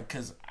have fun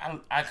because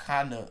I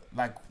kind of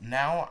like,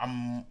 now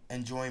I'm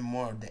enjoying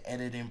more of the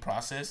editing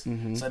process,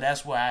 so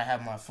that's where I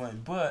have my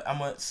fun. But I'm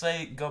gonna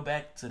go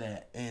back to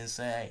that and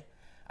say,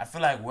 I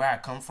feel like where I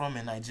come from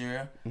in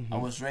Nigeria, I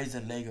was raised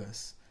in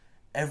Lagos.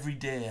 Every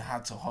day I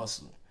had to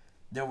hustle.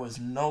 There was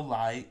no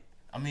light.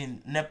 I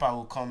mean, NEPA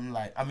would come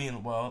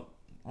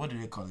what do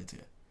they call it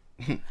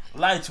here?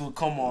 Lights would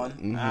come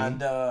on,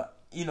 and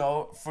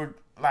for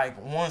like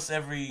once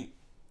every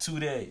 2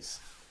 days.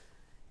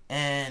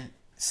 And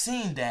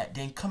seeing that,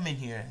 then coming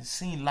here and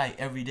seeing light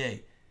every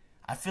day,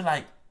 I feel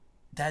like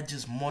that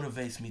just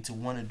motivates me to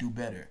want to do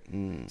better.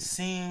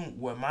 Seeing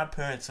where my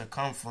parents have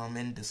come from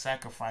and the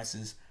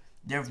sacrifices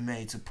they've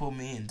made to put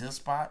me in this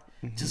spot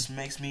just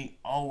makes me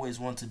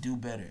always want to do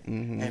better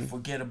and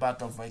forget about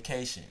the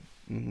vacation.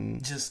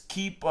 Just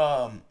keep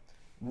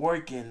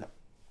working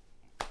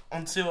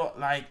until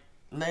like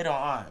later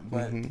on.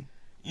 But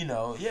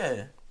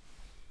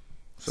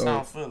So, how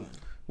I'm feeling.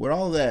 With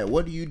all that,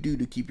 what do you do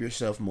to keep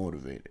yourself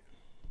motivated?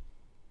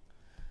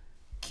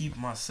 Keep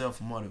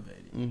myself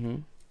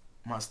motivated.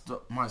 My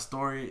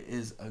story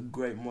is a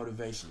great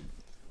motivation.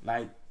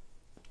 Like,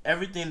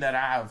 everything that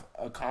I have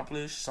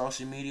accomplished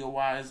social media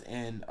wise,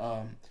 and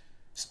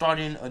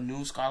starting a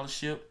new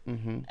scholarship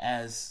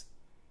as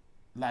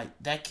like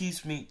that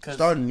keeps me, cause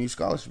starting a new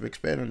scholarship,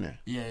 expand on that.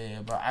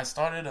 Yeah, but I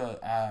started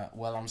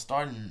I'm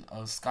starting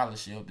a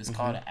scholarship. It's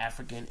called the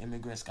African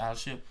Immigrant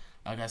Scholarship.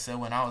 Like I said,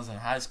 when I was in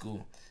high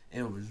school,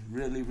 it was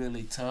really,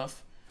 really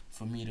tough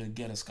for me to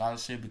get a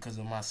scholarship because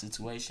of my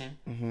situation.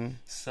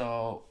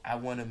 So I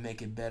want to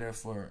make it better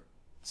for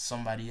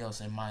somebody else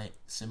in my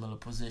similar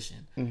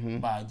position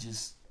by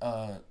just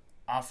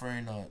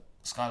offering a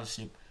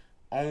scholarship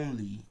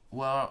only.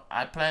 Well,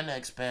 I plan to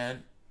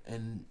expand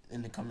in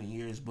the coming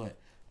years, but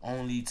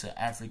only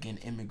to African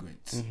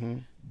immigrants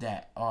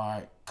that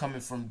are coming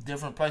from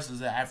different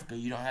places of Africa.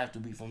 You don't have to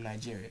be from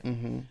Nigeria.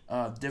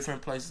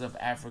 Different places of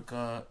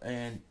Africa,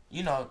 and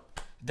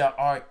that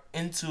are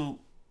into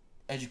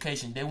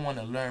education. They want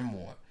to learn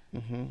more.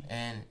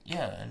 And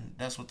and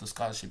that's what the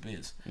scholarship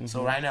is.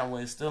 So right now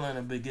we're still in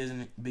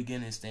the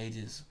beginning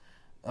stages,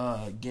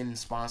 getting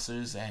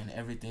sponsors and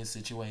everything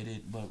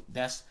situated. But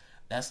that's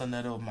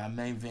another of my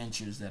main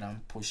ventures that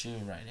I'm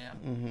pushing right now.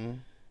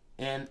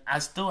 And I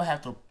still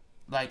have to,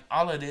 like,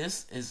 all of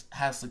this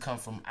has to come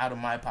from out of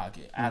my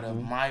pocket, out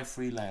of my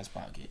freelance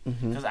pocket,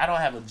 because I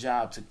don't have a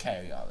job to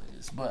carry all of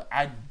this. But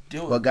I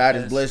do it. But God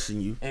is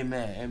blessing you.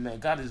 Amen.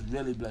 God is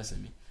really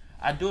blessing me.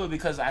 I do it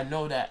because I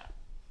know that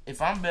if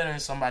I'm bettering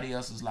somebody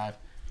else's life,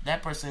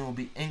 that person will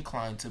be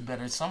inclined to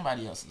better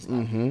somebody else's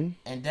life.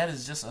 And that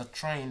is just a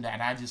train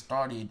that I just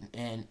started,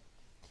 and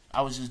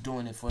I was just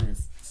doing it for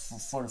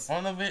the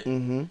fun of it,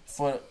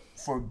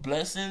 for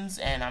blessings,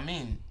 and I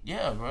mean,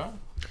 yeah, bro.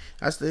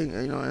 I think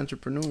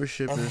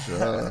entrepreneurship is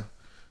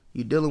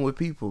you're dealing with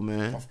people,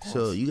 man.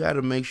 So you got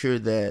to make sure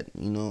that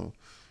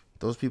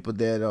those people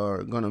that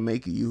are gonna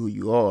make you who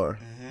you are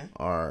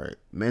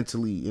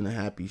mentally in a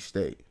happy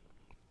state.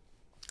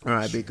 All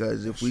right,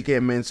 because if we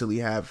can't mentally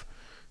have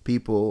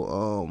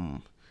people,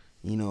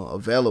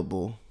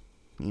 available,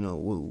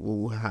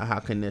 how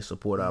can they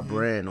support our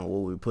brand or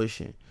what we're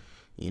pushing?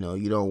 You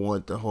don't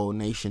want the whole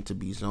nation to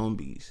be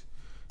zombies,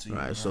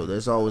 right? So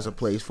there's always a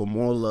place for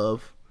more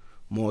love,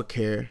 more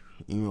care,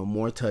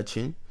 more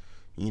touching.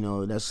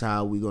 That's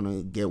how we're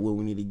gonna get what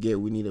we need to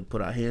get. We need to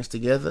put our hands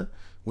together.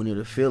 We need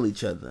to feel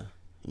each other.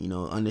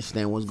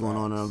 Understand what's going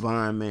on in our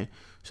environment.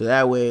 So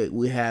that way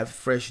we have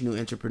fresh new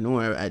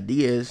entrepreneur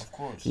ideas,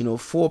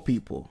 for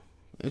people.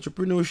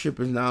 Entrepreneurship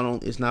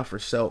is not for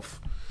self,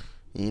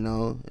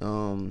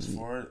 It's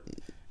for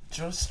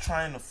just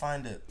trying to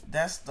find it.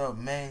 That's the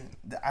main.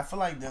 I feel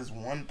like there's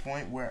one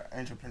point where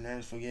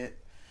entrepreneurs forget.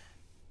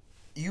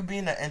 You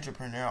being an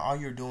entrepreneur, all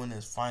you're doing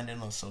is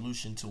finding a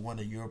solution to one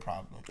of your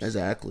problems.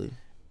 Exactly.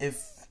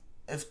 If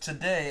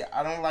today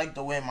I don't like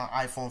the way my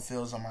iPhone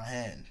feels on my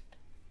hand,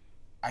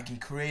 I can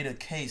create a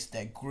case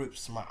that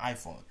grips my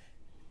iPhone.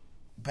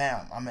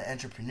 Bam, I'm an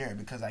entrepreneur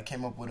because I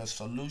came up with a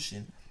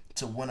solution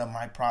to one of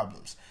my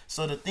problems.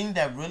 So the thing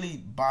that really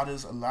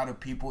bothers a lot of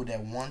people that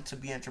want to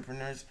be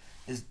entrepreneurs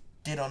is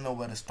they don't know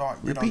where to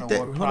start. They don't know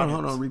what products.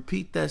 Hold on.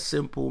 Repeat that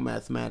simple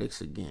mathematics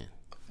again.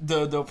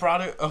 The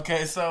product.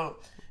 Okay, so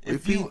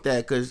repeat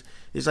that, because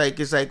it's like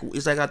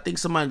I think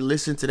somebody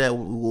listen to that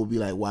will be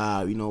like,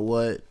 wow, you know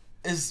what?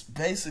 It's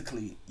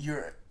basically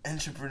you're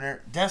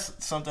entrepreneur.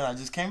 That's something I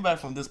just came back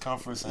from this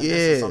conference, and this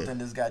is something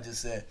this guy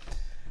just said.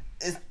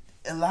 It's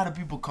a lot of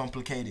people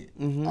complicate it.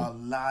 A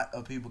lot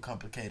of people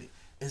complicate it.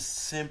 It's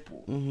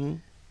simple.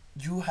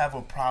 You have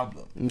a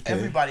problem. Okay.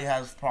 Everybody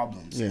has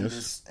problems in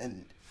this,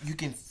 and you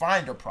can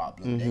find a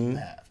problem that you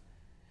have,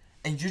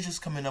 and you're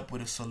just coming up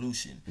with a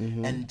solution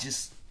and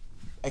just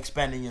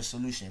expanding your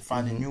solution,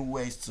 finding new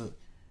ways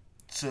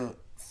to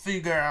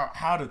figure out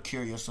how to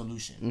cure your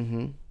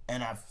solution.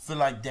 And I feel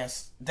like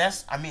that's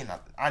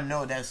I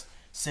know that's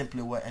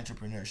simply what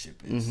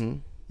entrepreneurship is.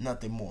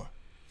 Nothing more.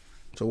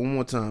 So one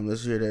more time,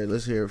 let's hear that.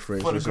 Let's hear it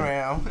fresh. For the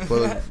gram.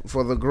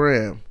 For the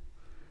gram.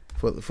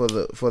 For the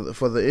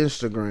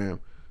Instagram.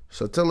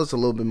 So tell us a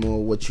little bit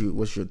more what's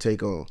your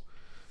take on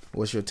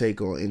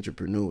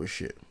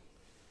entrepreneurship.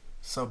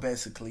 So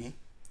basically,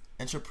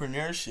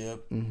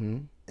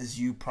 entrepreneurship is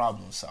you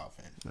problem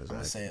solving. I'm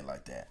gonna say it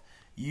like that.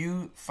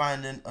 You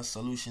finding a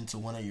solution to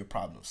one of your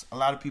problems. A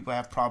lot of people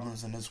have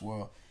problems in this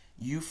world.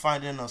 You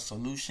finding a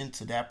solution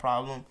to that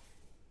problem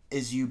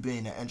is you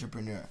being an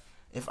entrepreneur.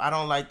 If I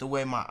don't like the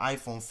way my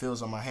iPhone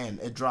feels on my hand,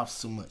 it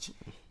drops too much.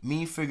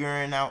 Me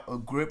figuring out a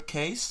grip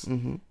case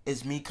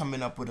is me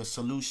coming up with a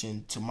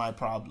solution to my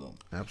problem.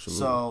 Absolutely.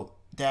 So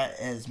that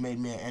has made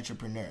me an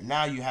entrepreneur.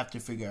 Now you have to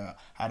figure out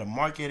how to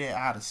market it,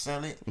 how to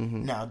sell it.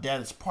 Now that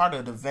is part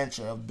of the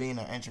venture of being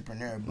an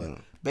entrepreneur, but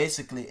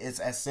basically it's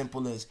as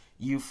simple as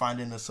you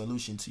finding a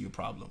solution to your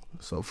problem.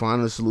 So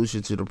find a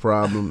solution to the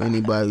problem.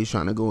 Anybody who's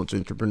trying to go into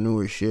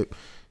entrepreneurship,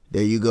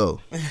 there you go.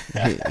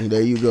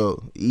 There you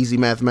go. Easy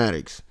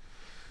mathematics.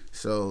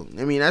 So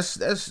I mean that's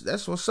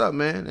what's up,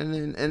 man.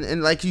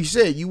 And like you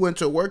said, you went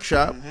to a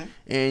workshop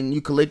and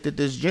you collected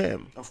this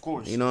gem. Of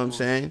course. You know what I'm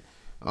saying?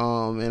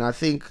 And I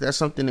think that's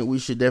something that we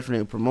should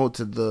definitely promote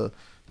to the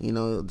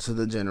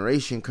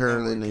generation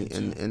currently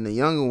and the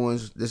younger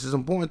ones. This is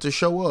important to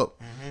show up.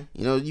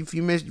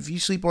 If you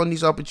sleep on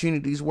these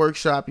opportunities,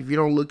 workshop, if you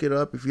don't look it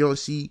up, if you don't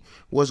see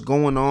what's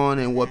going on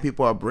and what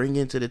people are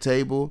bringing to the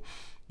table,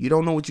 you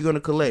don't know what you're gonna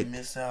collect. You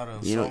miss out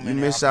on you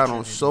miss out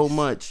on so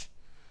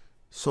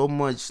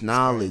much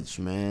knowledge,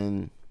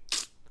 man.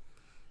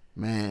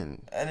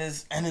 And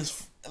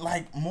it's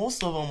like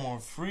most of them are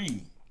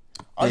free.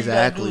 All you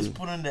gotta do is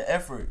put in the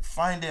effort.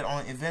 Find it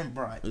on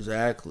Eventbrite.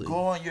 Exactly. Go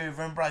on your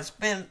Eventbrite.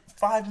 Spend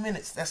 5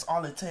 minutes. That's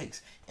all it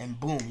takes. And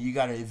boom, you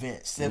got an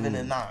event. 7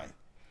 to 9.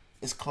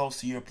 It's close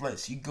to your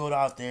place. You go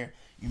out there.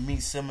 you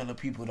meet similar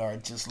people that are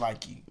just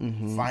like you,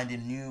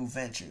 finding new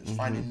ventures,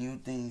 finding new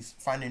things,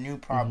 finding new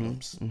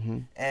problems,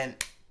 and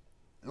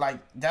like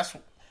that's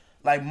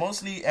like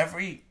mostly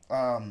every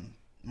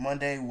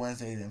Monday,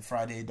 Wednesday, and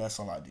Friday. That's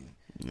all I do.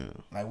 Yeah.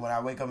 Like when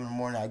I wake up in the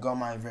morning, I go on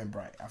my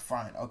Eventbrite. I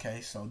find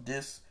so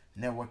this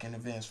networking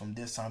events from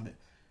this time.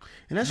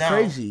 And that's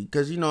crazy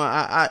because you know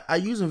I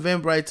use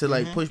Eventbrite to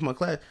like push my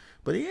class,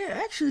 but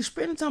yeah, actually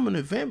spending time on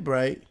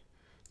Eventbrite,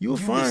 you'll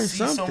find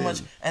something. So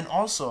much. And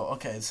also,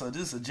 so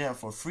this is a gem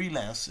for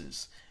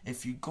freelancers.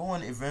 If you go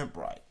on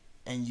Eventbrite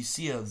and you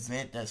see an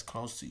event that's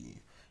close to you,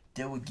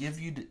 they will give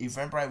you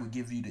Eventbrite will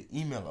give you the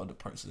email of the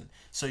person,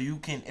 so you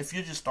can, if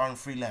you're just starting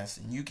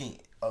freelancing, you can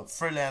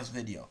freelance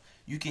video.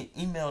 You can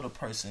email the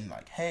person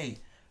like, hey,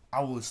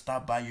 I will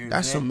stop by your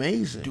That's event,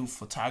 amazing. do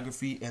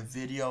photography and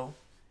video.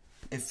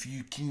 If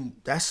you can,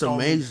 that's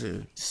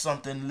amazing.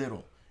 Something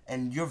little,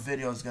 and your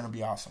video is gonna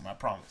be awesome. I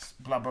promise.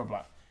 Blah blah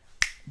blah.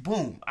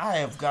 Boom! I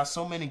have got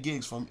so many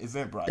gigs from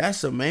Eventbrite.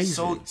 That's amazing.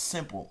 So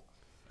simple,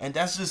 and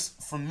that's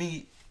just for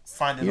me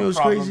finding a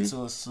problem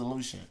to a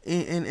solution.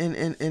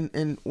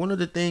 And one of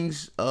the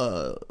things,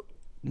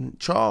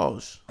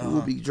 Charles, who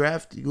will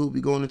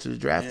be going into the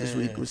draft this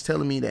week, was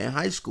telling me that in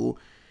high school,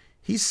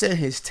 he sent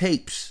his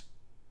tapes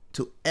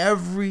to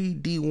every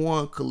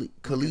D1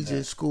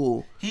 collegiate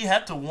school. He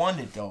had to want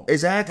it though.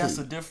 Exactly. That's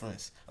the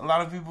difference. A lot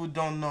of people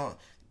don't know.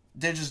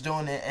 They're just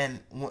doing it,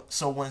 and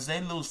so once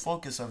they lose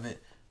focus of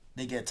it,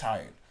 they get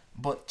tired.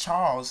 But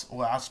Charles,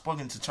 I've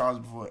spoken to Charles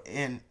before,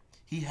 and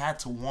he had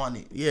to want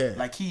it. Yeah.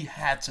 Like he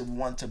had to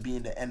want to be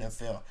in the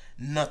NFL.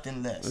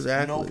 Nothing less.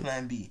 Exactly. No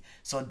plan B.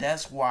 So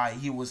that's why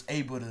he was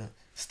able to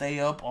stay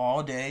up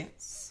all day,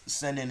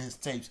 sending his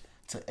tapes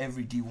to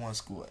every D1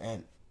 school.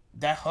 And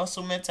that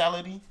hustle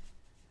mentality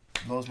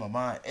blows my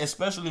mind,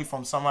 especially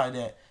from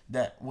somebody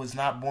that was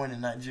not born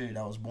in Nigeria,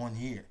 that was born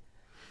here.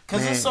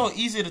 Because it's so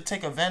easy to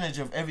take advantage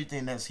of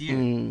everything that's here.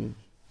 You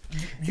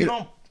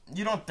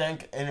don't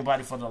thank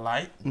anybody for the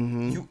light.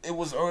 It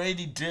was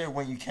already there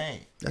when you came.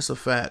 That's a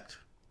fact.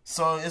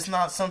 So it's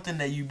not something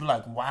that you be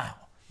like, wow,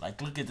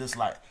 like look at this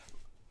light.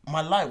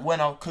 My light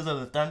went off because of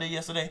the thunder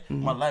yesterday.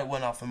 My light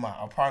went off in my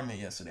apartment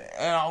yesterday,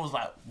 and I was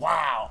like,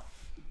 wow,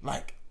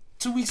 like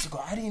 2 weeks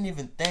ago, I didn't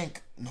even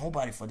thank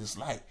nobody for this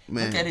light.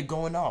 Man. Look at it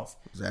going off.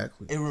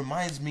 Exactly. It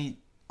reminds me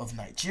of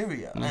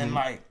Nigeria. And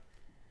like,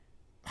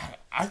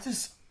 I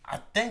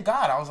thank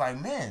God. I was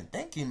like, man,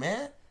 thank you,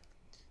 man.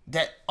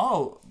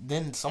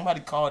 Then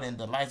somebody called and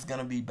the light's going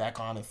to be back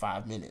on in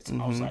 5 minutes.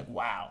 I was like,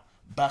 wow.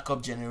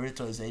 Backup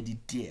generator is already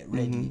there,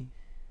 ready.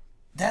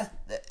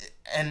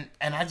 And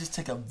I just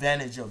take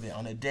advantage of it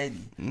on a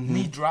daily.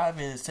 Me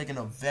driving is taking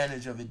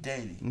advantage of it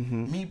daily.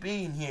 Me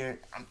being here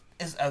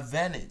is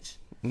advantage.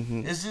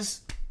 It's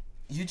just,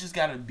 you just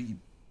gotta be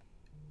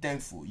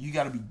thankful. You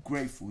gotta be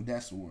grateful.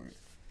 That's the word.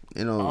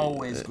 You know,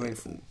 always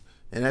grateful.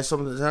 And that's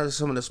some of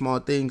the small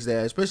things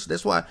that, especially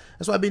that's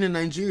why being in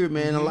Nigeria,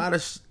 man, a lot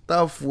of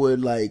stuff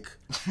would like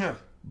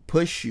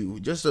push you.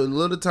 Just a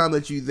little time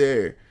that you're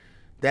there,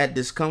 that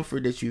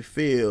discomfort that you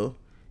feel,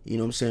 you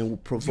know what I'm saying,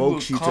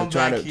 provokes you to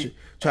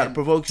try to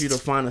provoke you to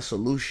find a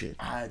solution.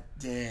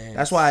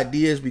 That's why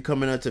ideas be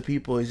coming up to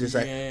people. It's just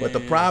like, but the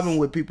problem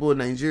with people in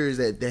Nigeria is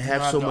that they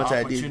have so much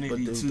ideas, but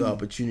the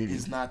opportunity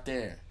is not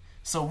there.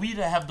 So we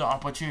that have the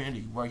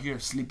opportunity, we're here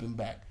sleeping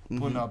back,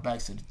 putting our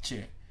backs to the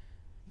chair.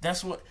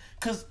 That's what,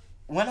 because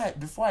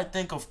before I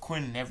think of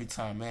quitting every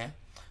time, man,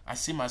 I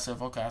see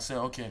myself, I say,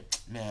 okay,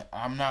 man,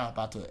 I'm not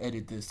about to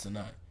edit this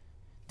tonight.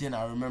 Then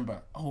I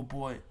remember, oh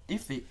boy,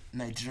 if a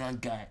Nigerian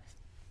guy,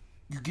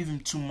 you give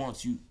him 2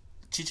 months, you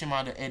teach him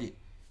how to edit,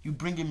 you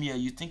bring him here,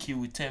 you think he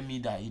would tell me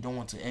that you don't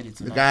want to edit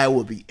tonight? The guy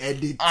will be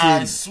editing.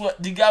 I swear,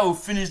 the guy will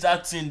finish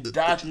that thing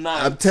that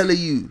night. I'm telling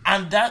you.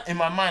 And that, in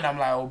my mind, I'm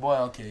like, oh boy,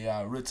 okay,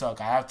 yeah, real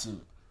talk, I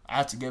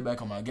have to get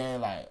back on my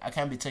game. Like, I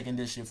can't be taking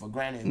this shit for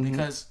granted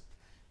because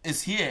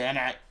it's here, and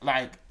I,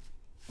 like,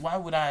 why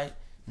would I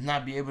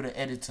not be able to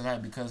edit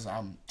tonight because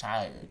I'm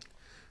tired?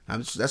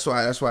 That's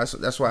why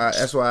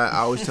I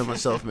always tell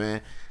myself,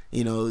 man,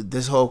 you know,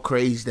 this whole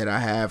craze that I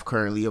have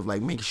currently of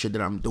like making sure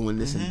that I'm doing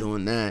this and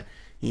doing that.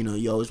 You know,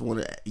 you just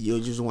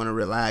want to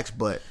relax,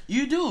 but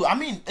you do. I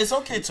mean, it's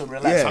okay to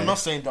relax. I'm not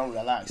saying don't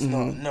relax.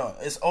 No,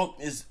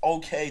 it's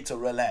okay to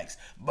relax,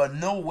 but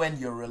know when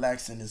you're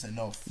relaxing is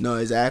enough. No,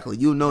 exactly.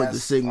 You know the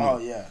signal. Oh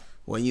yeah.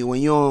 When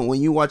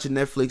you watching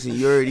Netflix and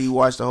you already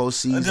watched the whole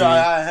season,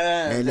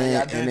 and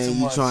then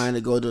you trying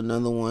to go to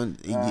another one,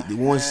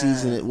 one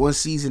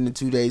season in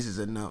 2 days is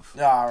enough.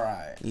 All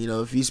right. You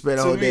know, if you spend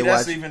a whole day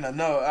that's watching, even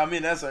enough. I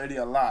mean, that's already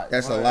a lot.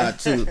 That's a lot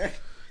too.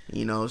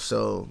 You know,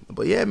 so,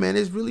 but yeah, man,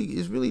 it's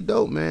really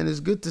dope, man.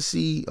 It's good to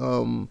see.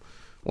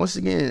 Once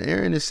again,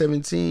 Aaron is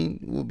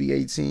 17, will be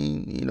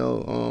 18. You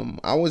know,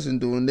 I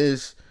wasn't doing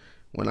this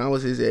when I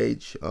was his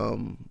age,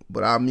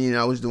 but I mean,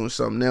 I was doing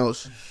something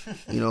else,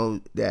 you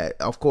know, that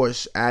of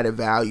course added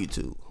value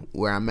to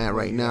where I'm at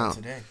right now.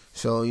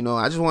 So, you know,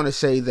 I just want to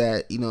say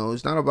that, you know,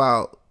 it's not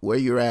about where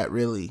you're at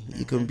really.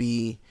 You can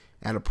be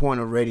at a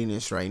point of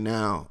readiness right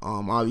now.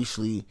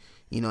 Obviously,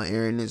 you know,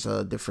 Aaron is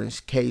a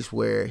different case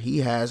where he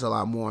has a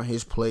lot more on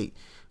his plate.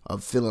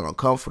 of feeling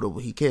uncomfortable.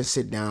 He can't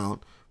sit down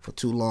for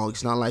too long.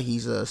 It's not like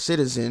he's a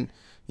citizen,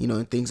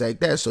 and things like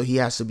that. So he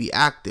has to be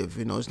active.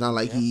 It's not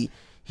like he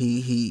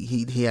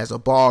has a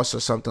boss or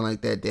something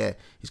like that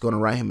he's going to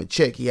write him a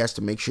check. He has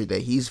to make sure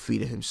that he's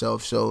feeding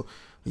himself. So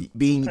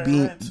being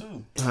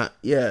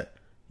yeah.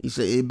 He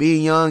said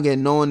being young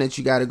and knowing that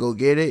you got to go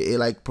get it, it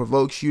like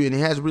provokes you, and it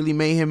has really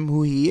made him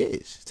who he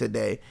is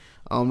today.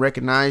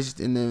 Recognized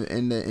in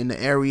the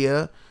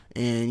area,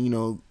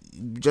 and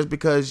just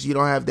because you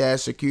don't have that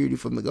security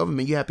from the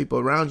government, you have people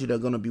around you that are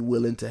going to be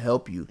willing to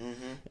help you.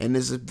 And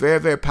this is very,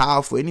 very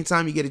powerful.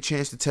 Anytime you get a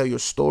chance to tell your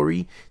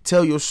story,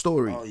 tell your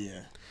story. Oh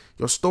yeah,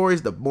 your story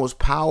is the most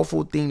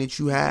powerful thing that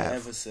you have.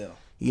 Ever sell.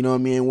 You know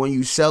what I mean? When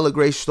you sell a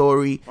great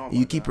story,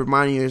 you keep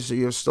reminding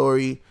your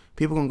story,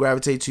 people can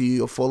gravitate to you.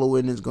 Your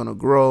following is going to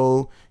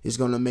grow. It's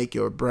going to make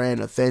your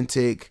brand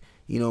authentic,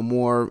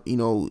 more,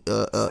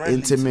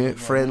 intimate,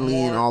 friendly,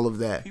 and all of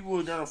that. People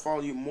are going to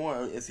follow you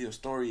more if your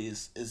story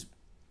is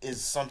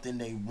something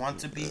they want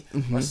to be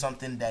or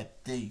something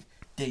that they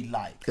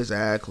like.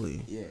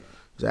 Exactly. Yeah.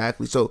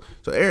 Exactly. So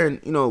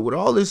Aaron, with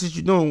all this that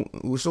you're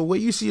doing, so where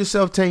you see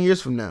yourself 10 years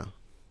from now?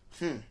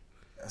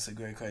 That's a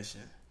great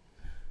question.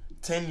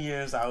 10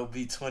 years, I will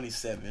be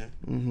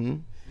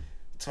 27.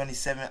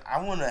 27.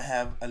 I want to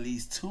have at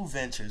least 2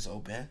 ventures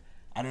open.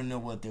 I don't know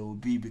what they will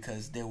be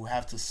because they will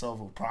have to solve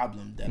a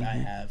problem that I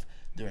have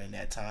during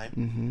that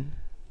time.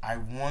 I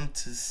want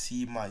to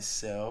see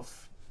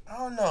myself, I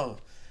don't know,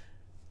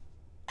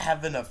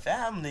 having a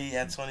family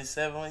at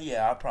 27.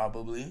 Yeah,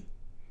 probably.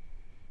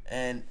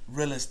 And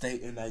real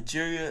estate in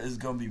Nigeria is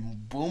going to be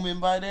booming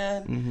by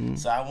then.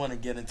 So I want to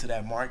get into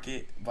that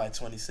market by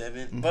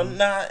 27. But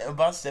not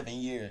about 7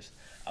 years.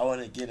 I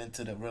want to get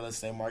into the real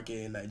estate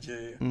market in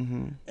Nigeria.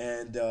 And,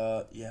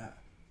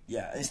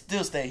 and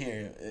still stay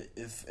here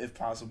if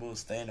possible.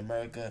 Stay in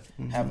America.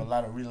 Have a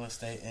lot of real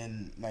estate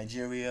in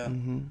Nigeria.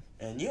 And,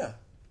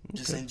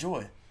 just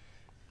enjoy.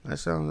 That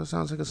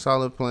sounds like a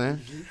solid plan.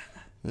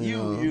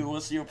 You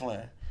what's your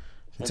plan?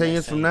 10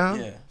 years from now?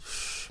 Yeah.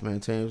 Man,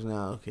 10 years from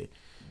now, okay.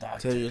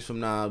 Doctor. 10 years from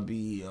now, I'll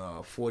be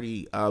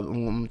 40.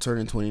 I'm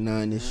turning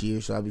 29 this year,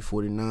 so I'll be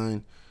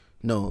 49.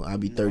 No, I'll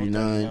be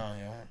 39.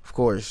 Of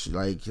course,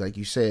 like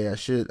you said,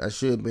 I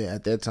should be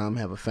at that time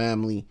have a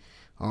family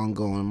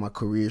ongoing. My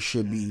career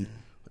should be,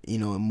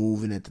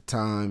 moving at the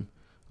time.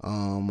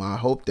 I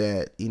hope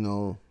that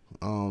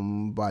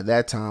by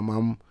that time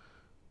I'm,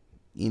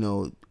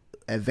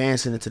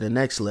 advancing into the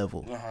next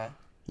level.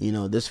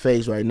 This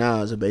phase right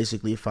now is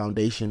basically a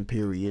foundation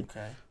period.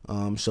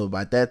 Okay. So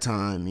by that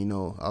time,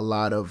 a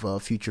lot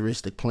of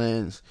futuristic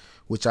plans,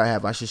 which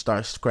I should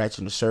start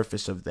scratching the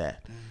surface of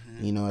that.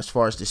 As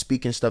far as the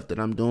speaking stuff that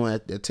I'm doing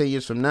at 10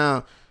 years from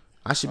now,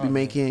 I should be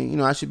making,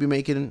 a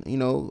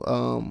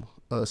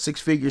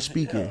 6-figure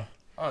speaking. Yeah.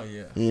 Oh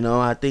yeah.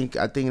 I think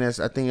that's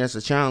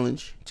a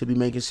challenge to be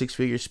making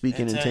 6-figure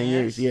speaking in 10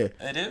 years. Yeah.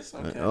 It is.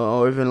 Okay.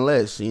 Or even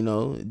less.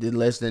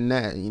 Less than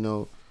that.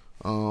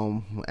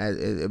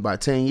 By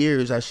 10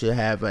 years, I should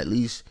have at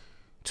least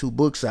 2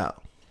 books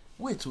out.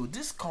 Wait, so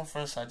this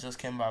conference I just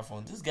came back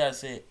from, this guy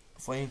said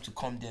for him to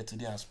come there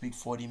today and speak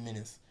 40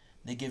 minutes,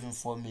 they gave him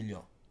 $4 million.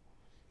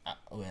 I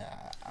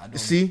don't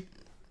See?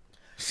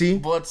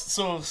 But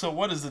so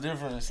what is the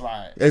difference?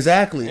 Like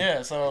exactly.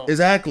 Yeah. So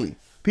exactly.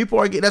 People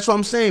are getting. That's what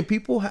I'm saying.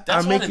 People that's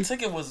are why making. The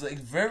ticket was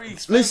very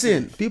expensive.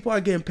 Listen, people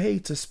are getting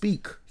paid to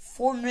speak.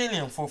 $4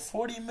 million for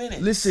 40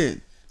 minutes.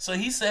 Listen. So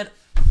he said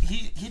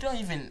he don't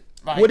even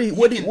like.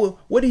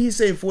 What did he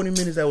say in 40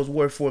 minutes that was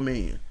worth $4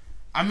 million?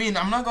 I mean,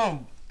 I'm not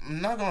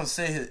gonna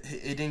say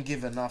he didn't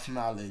give enough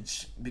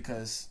knowledge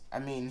because I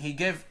mean he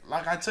gave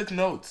I took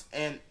notes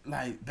and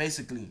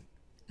basically.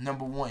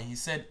 Number 1, he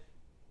said,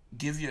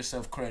 give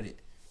yourself credit.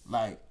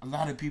 A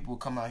lot of people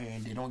come out here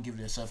and they don't give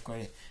themselves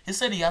credit. He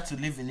said he had to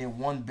live in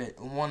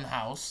one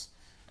house,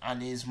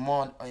 and his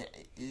mother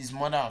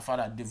and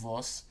father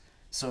divorced,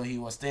 so he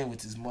was staying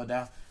with his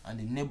mother. And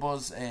the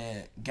neighbor's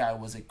guy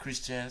was a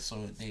Christian,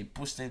 so they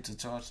pushed him to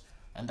church,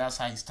 and that's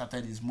how he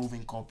started his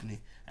moving company.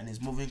 And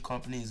his moving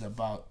company is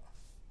about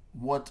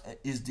what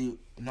is the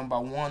number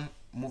 1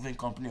 moving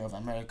company of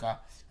America,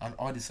 and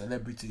all the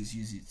celebrities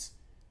use it.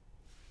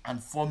 And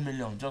 $4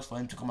 million just for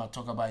him to come and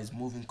talk about his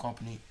moving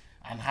company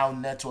and how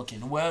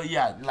networking. Well,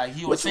 yeah,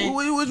 he was saying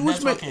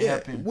networking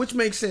helped him. Which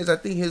makes sense. I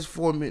think his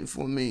 $4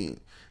 million.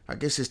 I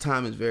guess his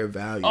time is very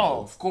valuable.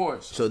 Oh, of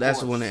course. So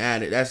that's the one they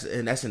added. That's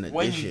an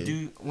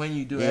addition. When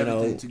you do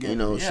everything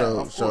together.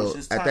 Of course,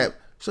 it's time. At that.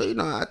 So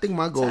I think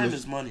my goal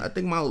is money. I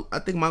think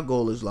my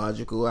goal is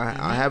logical.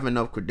 I have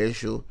enough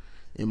credential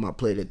in my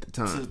plate at the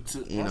time.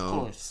 Of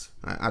course.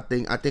 I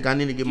think I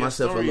need to give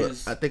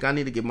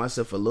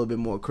myself a little bit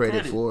more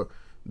credit for.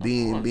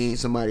 Being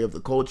somebody of the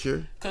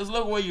culture. Because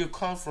look where you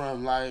come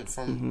from.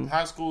 From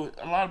high school,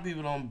 a lot of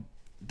people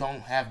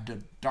don't have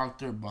the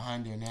doctor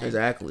behind their name.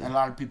 Exactly. A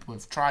lot of people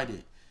have tried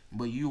it.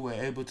 but you were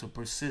able to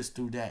persist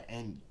through that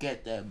and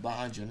get that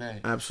behind your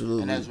name.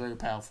 Absolutely. And that's very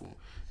powerful.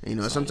 You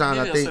know, sometimes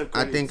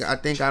I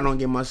think I don't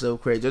give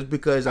myself credit just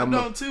because I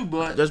don't too,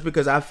 but just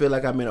because I feel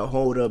like I'm in a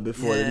hold up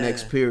before the Yeah.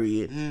 next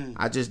period.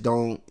 I just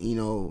don't,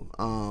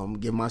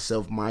 give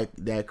myself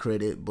that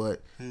credit.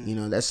 But you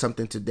know, that's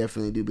something to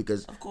definitely do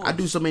because course. I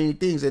do so many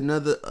things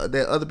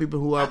that other people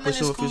who are how many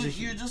pursuing schools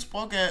physician. you just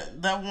spoke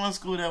at that one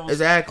school that was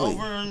Exactly.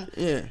 over in,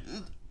 Yeah.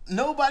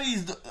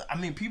 nobody's, I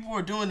mean, people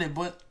are doing it,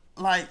 but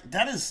like,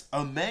 that is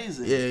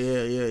amazing.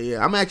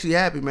 Yeah. I'm actually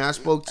happy, man. I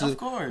spoke to Of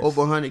course.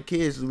 over 100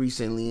 kids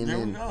recently, and There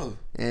we go.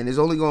 and it's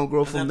only gonna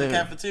grow Was from at the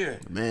there. cafeteria.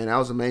 Man, that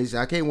was amazing.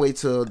 I can't wait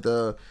till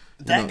the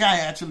That guy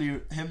actually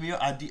hit me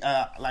up.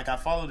 I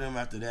followed him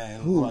after that.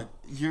 And Who? Like,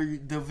 you're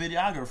the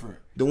videographer.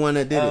 the one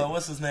that did it,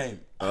 What's his name?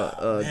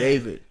 Man.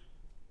 David.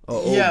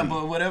 Or Yeah, Obi.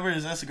 but whatever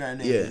his Instagram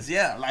name Yeah. is.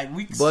 Yeah, like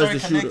we Buzz started the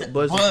shooter. connecting.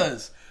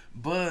 Buzz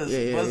Buzz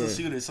the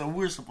shooter. So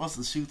we were supposed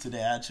to shoot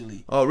today,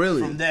 actually. Oh,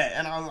 really? From that,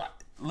 and I was like,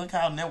 look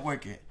how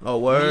networking. Oh,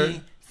 word?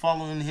 Me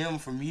following him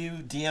from you,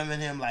 DMing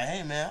him like,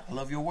 hey man, I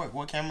love your work.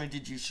 What camera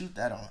did you shoot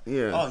that on?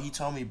 Yeah. Oh, he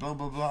told me blah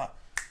blah blah.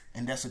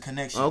 And that's a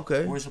connection.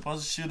 Okay. We're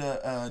supposed to shoot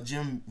a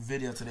gym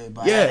video today,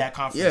 but I Yeah, had that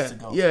conference to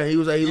go. yeah. He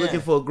was like Yeah.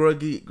 looking for a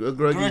gruggy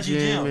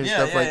gym and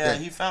stuff like that.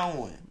 He found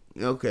one.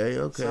 Okay.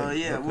 So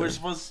yeah, okay. we're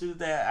supposed to do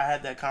that. I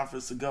had that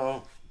conference to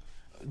go,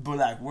 but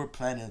like we're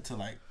planning to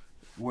like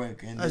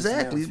work and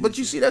Exactly, but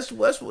you see, that's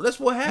what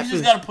happens. you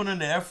just gotta put in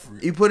the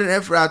effort. You put in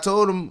effort. I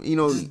told him,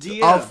 Just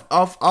DM.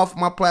 off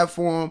my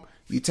platform,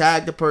 you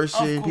tag the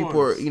person. Of People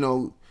are,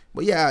 course.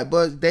 But yeah,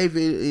 but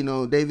David,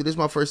 David, this is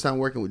my first time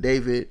working with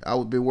David.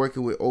 I've been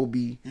working with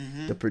Obi,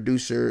 the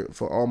producer,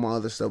 for all my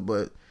other stuff,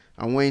 but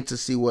I'm waiting to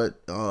see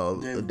what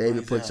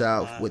David puts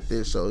out with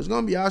this. So it's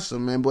gonna be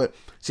awesome, man. But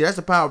see, that's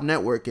the power of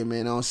networking,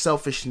 man. On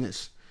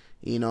selfishness.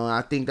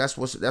 I think that's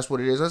what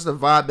it is. That's the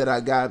vibe that I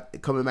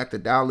got coming back to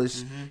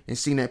Dallas and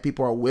seeing that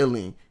people are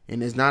willing,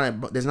 and there's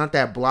not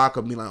that block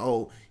of me like,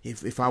 oh,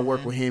 if I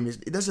work with him,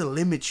 it doesn't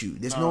limit you.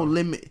 There's no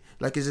limit.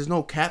 Like, there's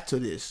no cap to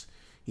this.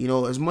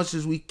 As much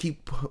as we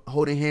keep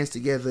holding hands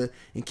together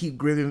and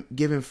keep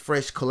giving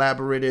fresh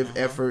collaborative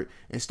effort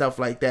and stuff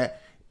like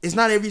that, it's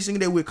not every single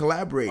day we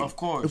collaborate. Of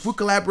course. If we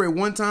collaborate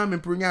one time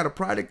and bring out a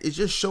product, it's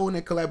just showing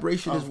that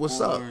collaboration is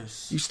what's up.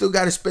 course. You still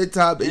got to spend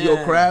time in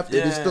your craft,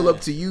 and it's still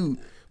up to you.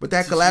 But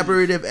that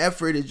collaborative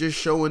effort is just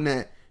showing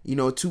that,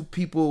 two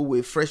people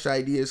with fresh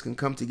ideas can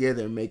come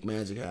together and make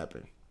magic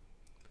happen.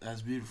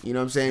 That's beautiful. You know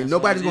what I'm saying? That's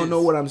Nobody's what it going to know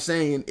is. what I'm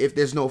saying if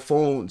there's no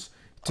phones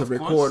to Of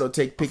record course. or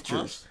take Of pictures.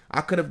 course.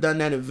 I could have done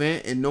that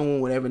event and no one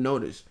would ever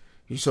notice.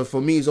 So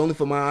for me, it's only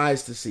for my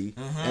eyes to see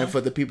and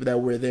for the people that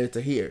were there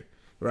to hear.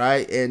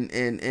 Right?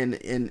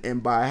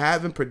 And by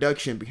having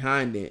production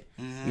behind it,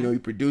 you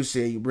produce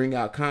it, you bring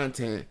out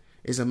content,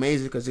 it's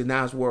amazing because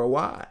now it's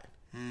worldwide.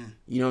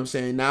 You know what I'm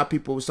saying? Now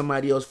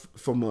somebody else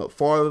from a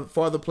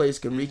farther place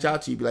can reach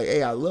out to you, be like,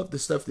 hey, I love the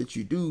stuff that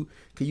you do.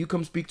 Can you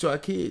come speak to our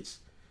kids?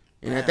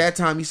 And at that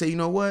time, you say, you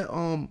know what?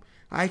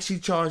 I actually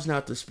charge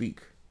not to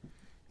speak.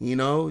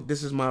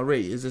 This is my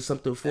rate. Is this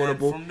something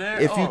affordable? from there,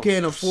 if you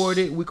can't afford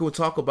it, we can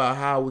talk about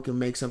how we can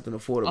make something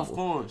affordable. Of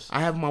course.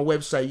 I have my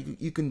website.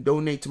 You can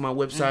donate to my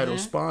website or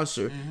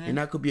sponsor, and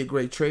that could be a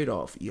great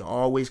trade-off. You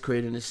always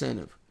create an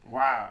incentive.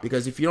 Wow.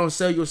 Because if you don't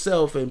sell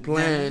yourself and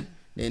plan,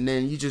 and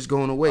then you just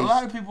going to waste. A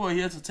lot of people are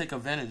here to take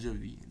advantage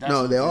of you.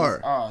 No, they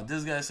are.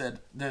 This guy said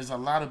there's a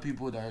lot of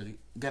people that are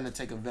going to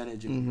take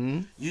advantage of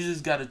you. You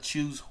just got to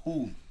choose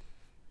who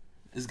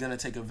is going to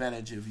take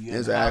advantage of you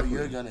and how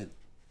you're going to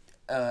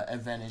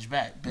advantage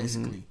back,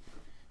 basically.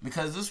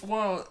 Because this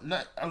world,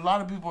 a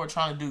lot of people are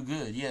trying to do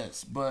good,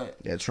 yes, but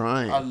they're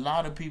trying. A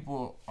lot of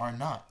people are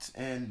not.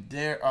 And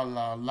there are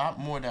a lot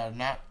more that are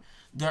not.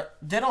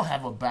 They don't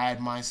have a bad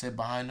mindset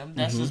behind them.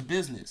 That's just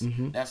business.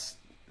 That's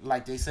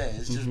like they said,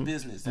 it's just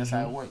business. That's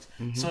how it works.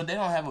 So they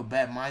don't have a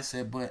bad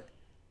mindset, but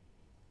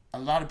a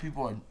lot of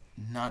people are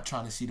not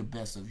trying to see the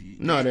best of you.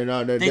 No, they're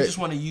not. They just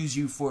want to use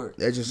you for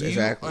they're just you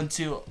exactly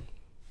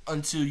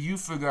until you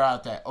figure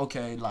out that,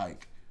 okay,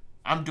 like,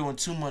 I'm doing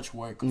too much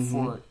work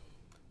for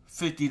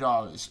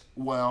 $50.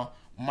 Well,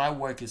 my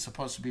work is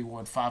supposed to be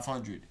worth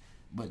 $500,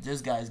 but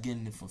this guy's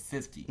getting it for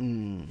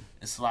 $50.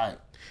 It's like,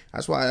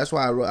 that's why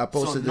I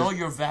posted. So know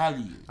your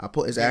value.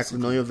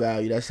 Know your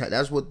value.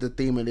 That's what the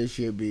theme of this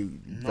year be.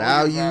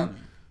 Value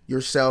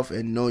yourself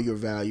and know your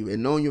value.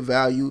 And knowing your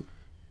value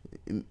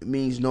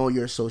means know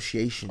your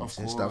associations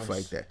and stuff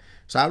like that.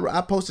 So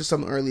I posted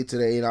something early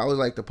today, and I always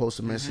like to post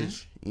a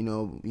message.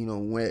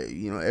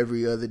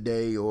 Every other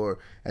day or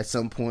at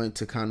some point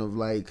to kind of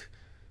like,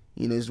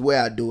 it's the way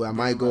I do it. I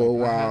might go a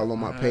while on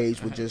my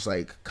page with just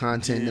like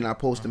content, and I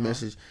post a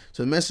message.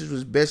 So the message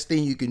was, best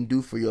thing you can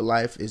do for your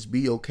life is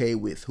be okay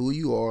with who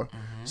you are.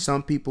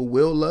 Some people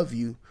will love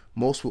you.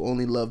 Most will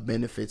only love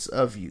benefits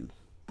of you.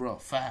 Bro,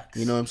 facts.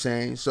 You know what I'm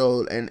saying?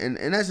 So, and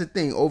that's the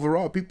thing.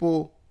 Overall,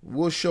 people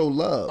will show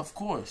love. Of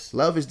course.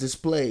 Love is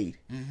displayed.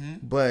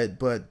 But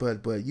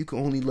you can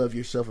only love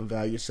yourself and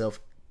value yourself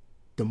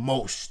the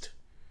most.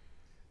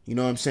 You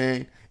know what I'm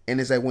saying? And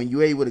it's like when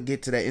you're able to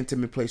get to that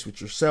intimate place with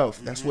yourself,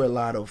 that's where a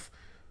lot of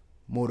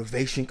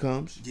motivation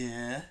comes.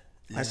 Yeah.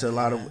 That's a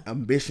lot of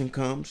ambition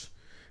comes.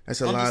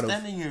 That's a lot of,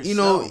 yourself, you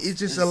know, it's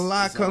just a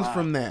lot comes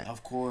from that.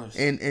 Of course.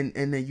 And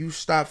then you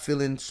stop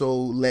feeling so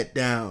let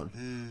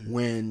down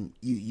when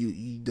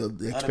you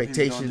the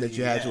expectation that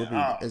you had to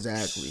people.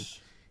 Exactly.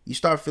 You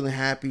start feeling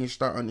happy and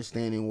start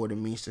understanding what it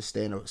means to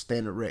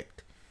stand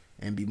erect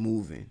and be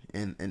moving,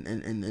 and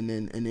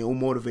it will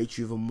motivate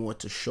you even more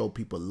to show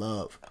people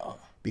love,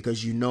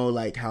 because you know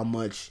like how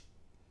much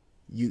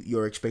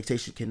your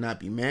expectation cannot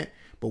be met,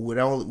 but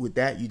with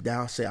that you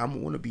now say,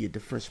 I'm going to be a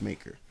difference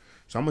maker,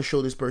 so I'm gonna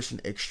show this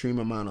person extreme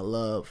amount of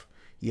love.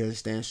 You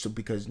understand? So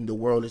because the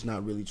world is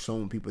not really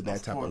showing people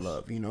that type of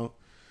love, you know.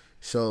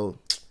 So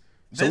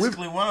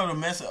basically, one of the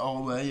messages.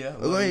 Oh well, yeah.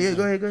 Go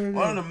ahead.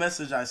 One of the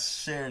messages I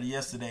shared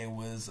yesterday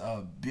was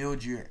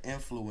build your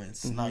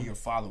influence, not your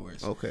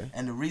followers. Okay.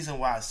 And the reason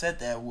why I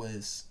said that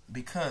was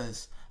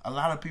because a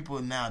lot of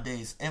people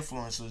nowadays,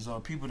 influencers or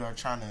people that are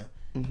trying to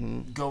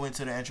go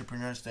into the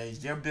entrepreneur stage,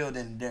 they're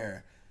building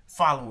their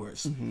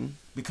followers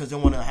because they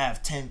want to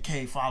have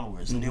 10K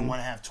followers and they want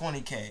to have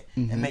 20K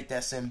and make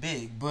that seem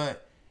big.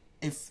 But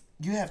if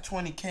you have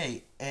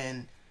 20K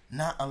and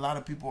not a lot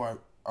of people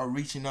are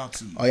reaching out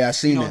to you. Oh yeah, I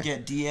seen that. You don't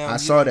get DM. I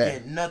saw that.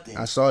 Get nothing.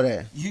 I saw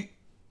that. You're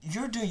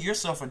doing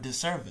yourself a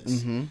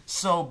disservice.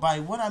 So by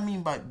what I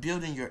mean by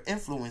building your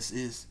influence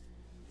is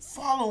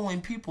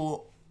following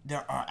people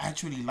that are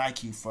actually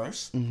like you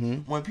first.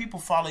 When people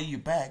follow you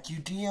back, you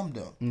DM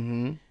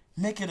them.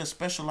 Make it a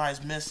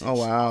specialized message. Oh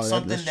wow,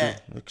 something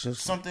that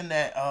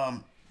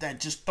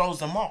just throws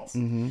them off.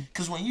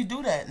 Because when you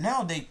do that,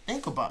 now they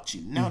think about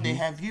you. Now they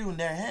have you in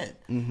their head.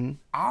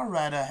 I'd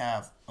rather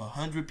have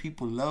 100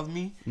 people love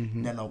me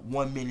than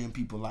 1 million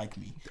people like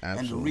me. Absolutely.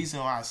 And the reason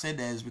why I said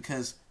that is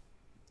because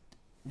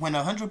when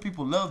 100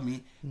 people love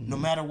me, no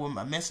matter what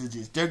my message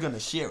is, they're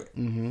gonna share it.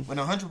 When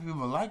 100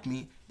 people like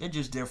me, they're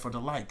just there for the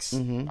likes. I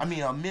mean,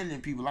 1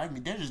 million people like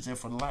me, they're just there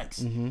for the likes.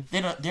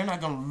 They're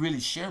not gonna really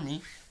share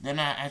me. They're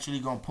not actually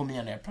gonna put me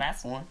on their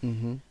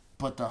platform.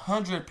 But the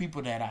 100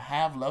 people that I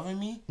have loving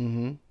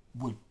me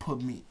would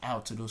put me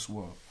out to this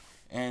world,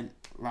 and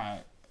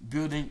like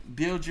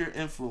build your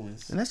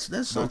influence. And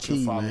that's so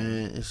key,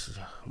 man. It's,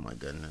 oh my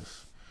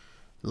goodness,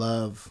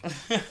 love.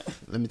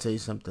 Let me tell you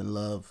something.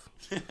 Love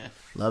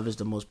is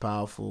the most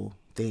powerful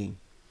thing.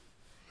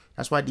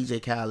 That's why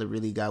DJ Khaled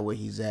really got where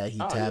he's at. He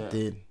tapped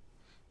in.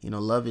 You know,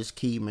 love is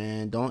key,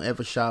 man. Don't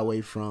ever shy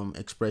away from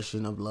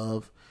expression of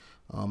love.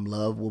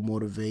 Love will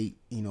motivate,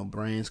 you know,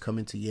 brands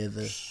coming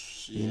together.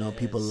 You know,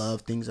 people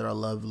love things that are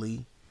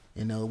lovely,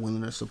 and they're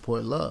willing to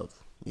support love.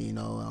 You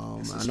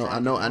know,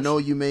 I know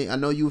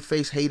you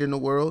face hate in the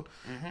world,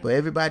 but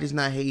everybody's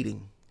not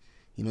hating.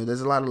 You know,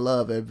 there's a lot of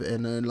love,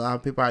 and a lot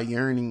of people are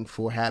yearning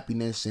for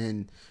happiness,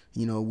 and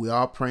you know, we're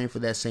all praying for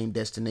that same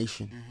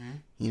destination.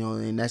 You know,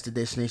 and that's the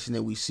destination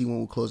that we see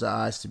when we close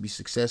our eyes to be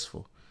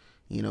successful.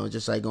 You know,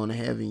 just like going to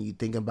heaven, you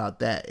think about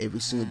that every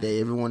single day.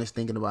 Everyone is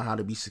thinking about how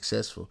to be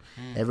successful.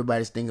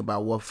 Everybody's thinking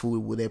about what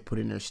food will they put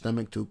in their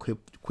stomach to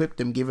equip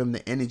them, give them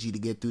the energy to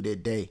get through their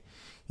day.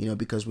 You know,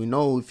 because we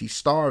know if you're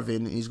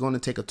starving, it's going to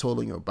take a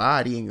toll on your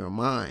body and your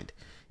mind.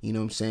 You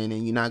know what I'm saying?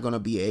 And you're not going to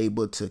be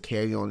able to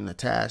carry on in the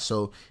task.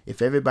 So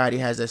if everybody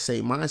has that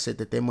same mindset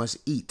that they must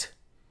eat,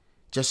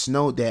 just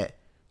know that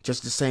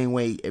just the same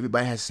way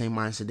everybody has the same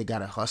mindset, they got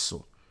to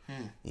hustle.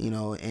 You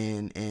know,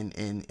 and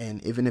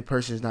even if a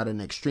person is not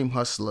an extreme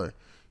hustler,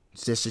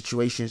 their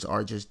situations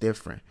are just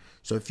different.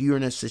 So if you're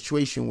in a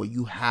situation where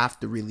you have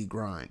to really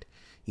grind,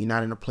 you're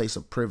not in a place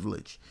of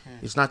privilege.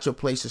 It's not your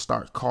place to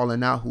start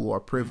calling out who are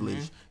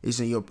privileged. It's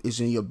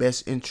in your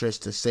best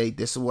interest to say,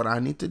 this is what I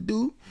need to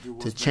do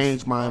to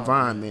change my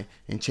environment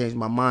and change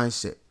my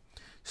mindset.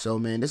 So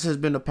man, this has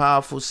been a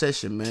powerful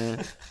session, man.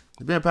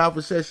 It's been a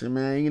powerful session,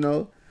 man. You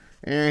know,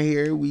 Aaron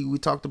here, we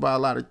talked about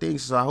a lot of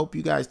things, so I hope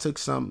you guys took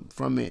some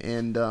from it,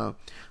 and I'm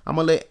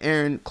gonna let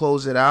Aaron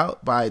close it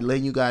out by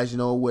letting you guys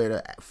know where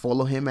to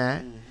follow him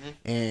at,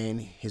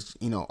 and his,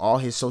 you know, all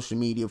his social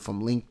media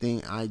from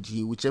LinkedIn,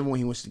 IG, whichever one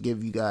he wants to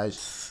give you guys.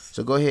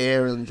 So go ahead,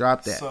 Aaron, and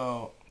drop that.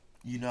 So,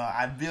 you know,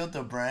 I built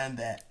a brand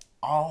that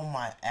all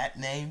my @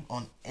 name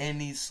on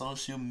any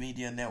social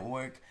media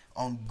network,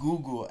 on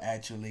Google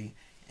actually,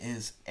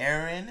 is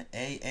Aaron,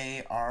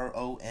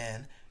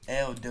 AARON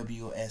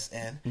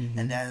LWSN,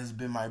 and that has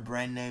been my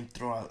brand name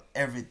throughout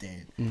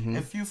everything.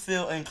 If you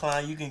feel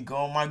inclined, you can go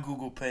on my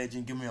Google page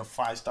and give me a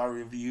 5-star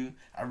review.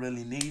 I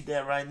really need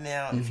that right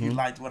now. If you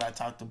liked what I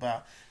talked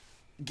about,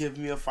 give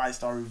me a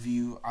 5-star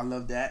review. I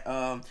love that.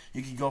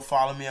 You can go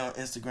follow me on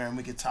Instagram.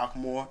 We can talk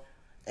more.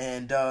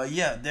 And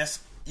yeah,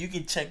 you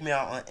can check me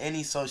out on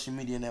any social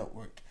media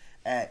network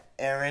at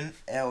Aaron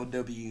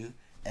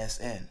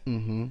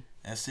LWSN.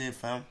 That's it,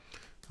 fam.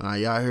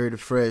 Y'all heard it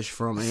fresh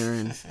from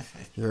Aaron.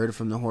 You heard it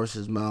from the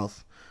horse's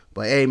mouth.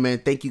 But hey, man,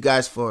 thank you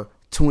guys for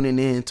tuning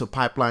in to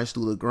Pipelines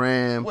Through the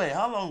Gram. Wait,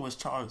 how long was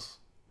Charles?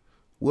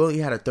 Well, he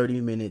had a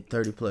 30-minute,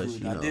 30-plus.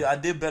 Dude, I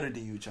did better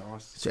than you,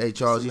 Charles. So, hey,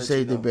 Charles, you say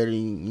he did better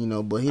than you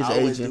know, but his I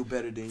always agent do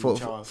better than for, you,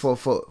 Charles.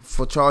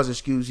 For Charles'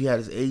 excuse, he had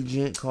his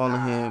agent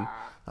calling him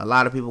A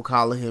lot of people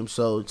calling him.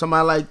 So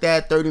somebody like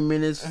that, 30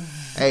 minutes.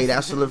 Hey,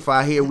 that's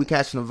solidified here. We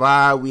catching the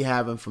vibe. We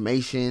have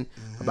information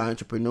about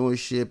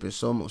entrepreneurship and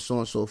so on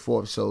and so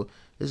forth. So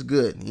it's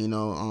good, you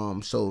know.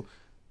 So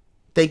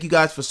thank you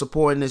guys for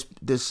supporting this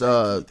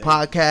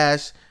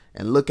podcast,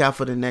 and look out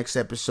for the next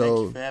episode.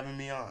 Thank you for having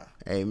me on.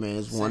 Hey man,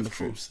 it's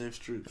wonderful. Safe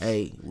troops.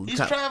 Hey, he's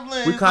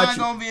traveling. He's not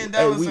gonna be in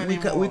Dallas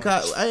anymore.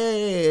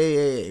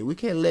 Hey, we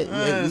can't let.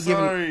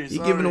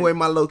 You're giving away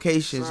my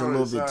locations a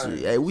little bit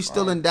too. Hey, we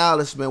still in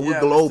Dallas, man.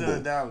 We're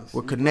global.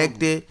 We're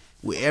connected.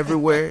 We're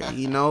everywhere.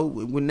 You know,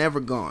 we're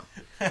never gone.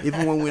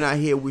 Even when we're not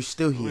here, we're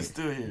still here. We're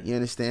still here. You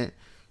understand?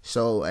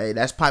 So, hey,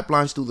 that's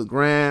Pipelines Through the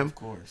Gram. Of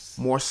course.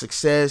 More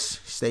success.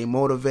 Stay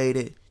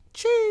motivated.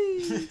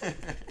 Cheese.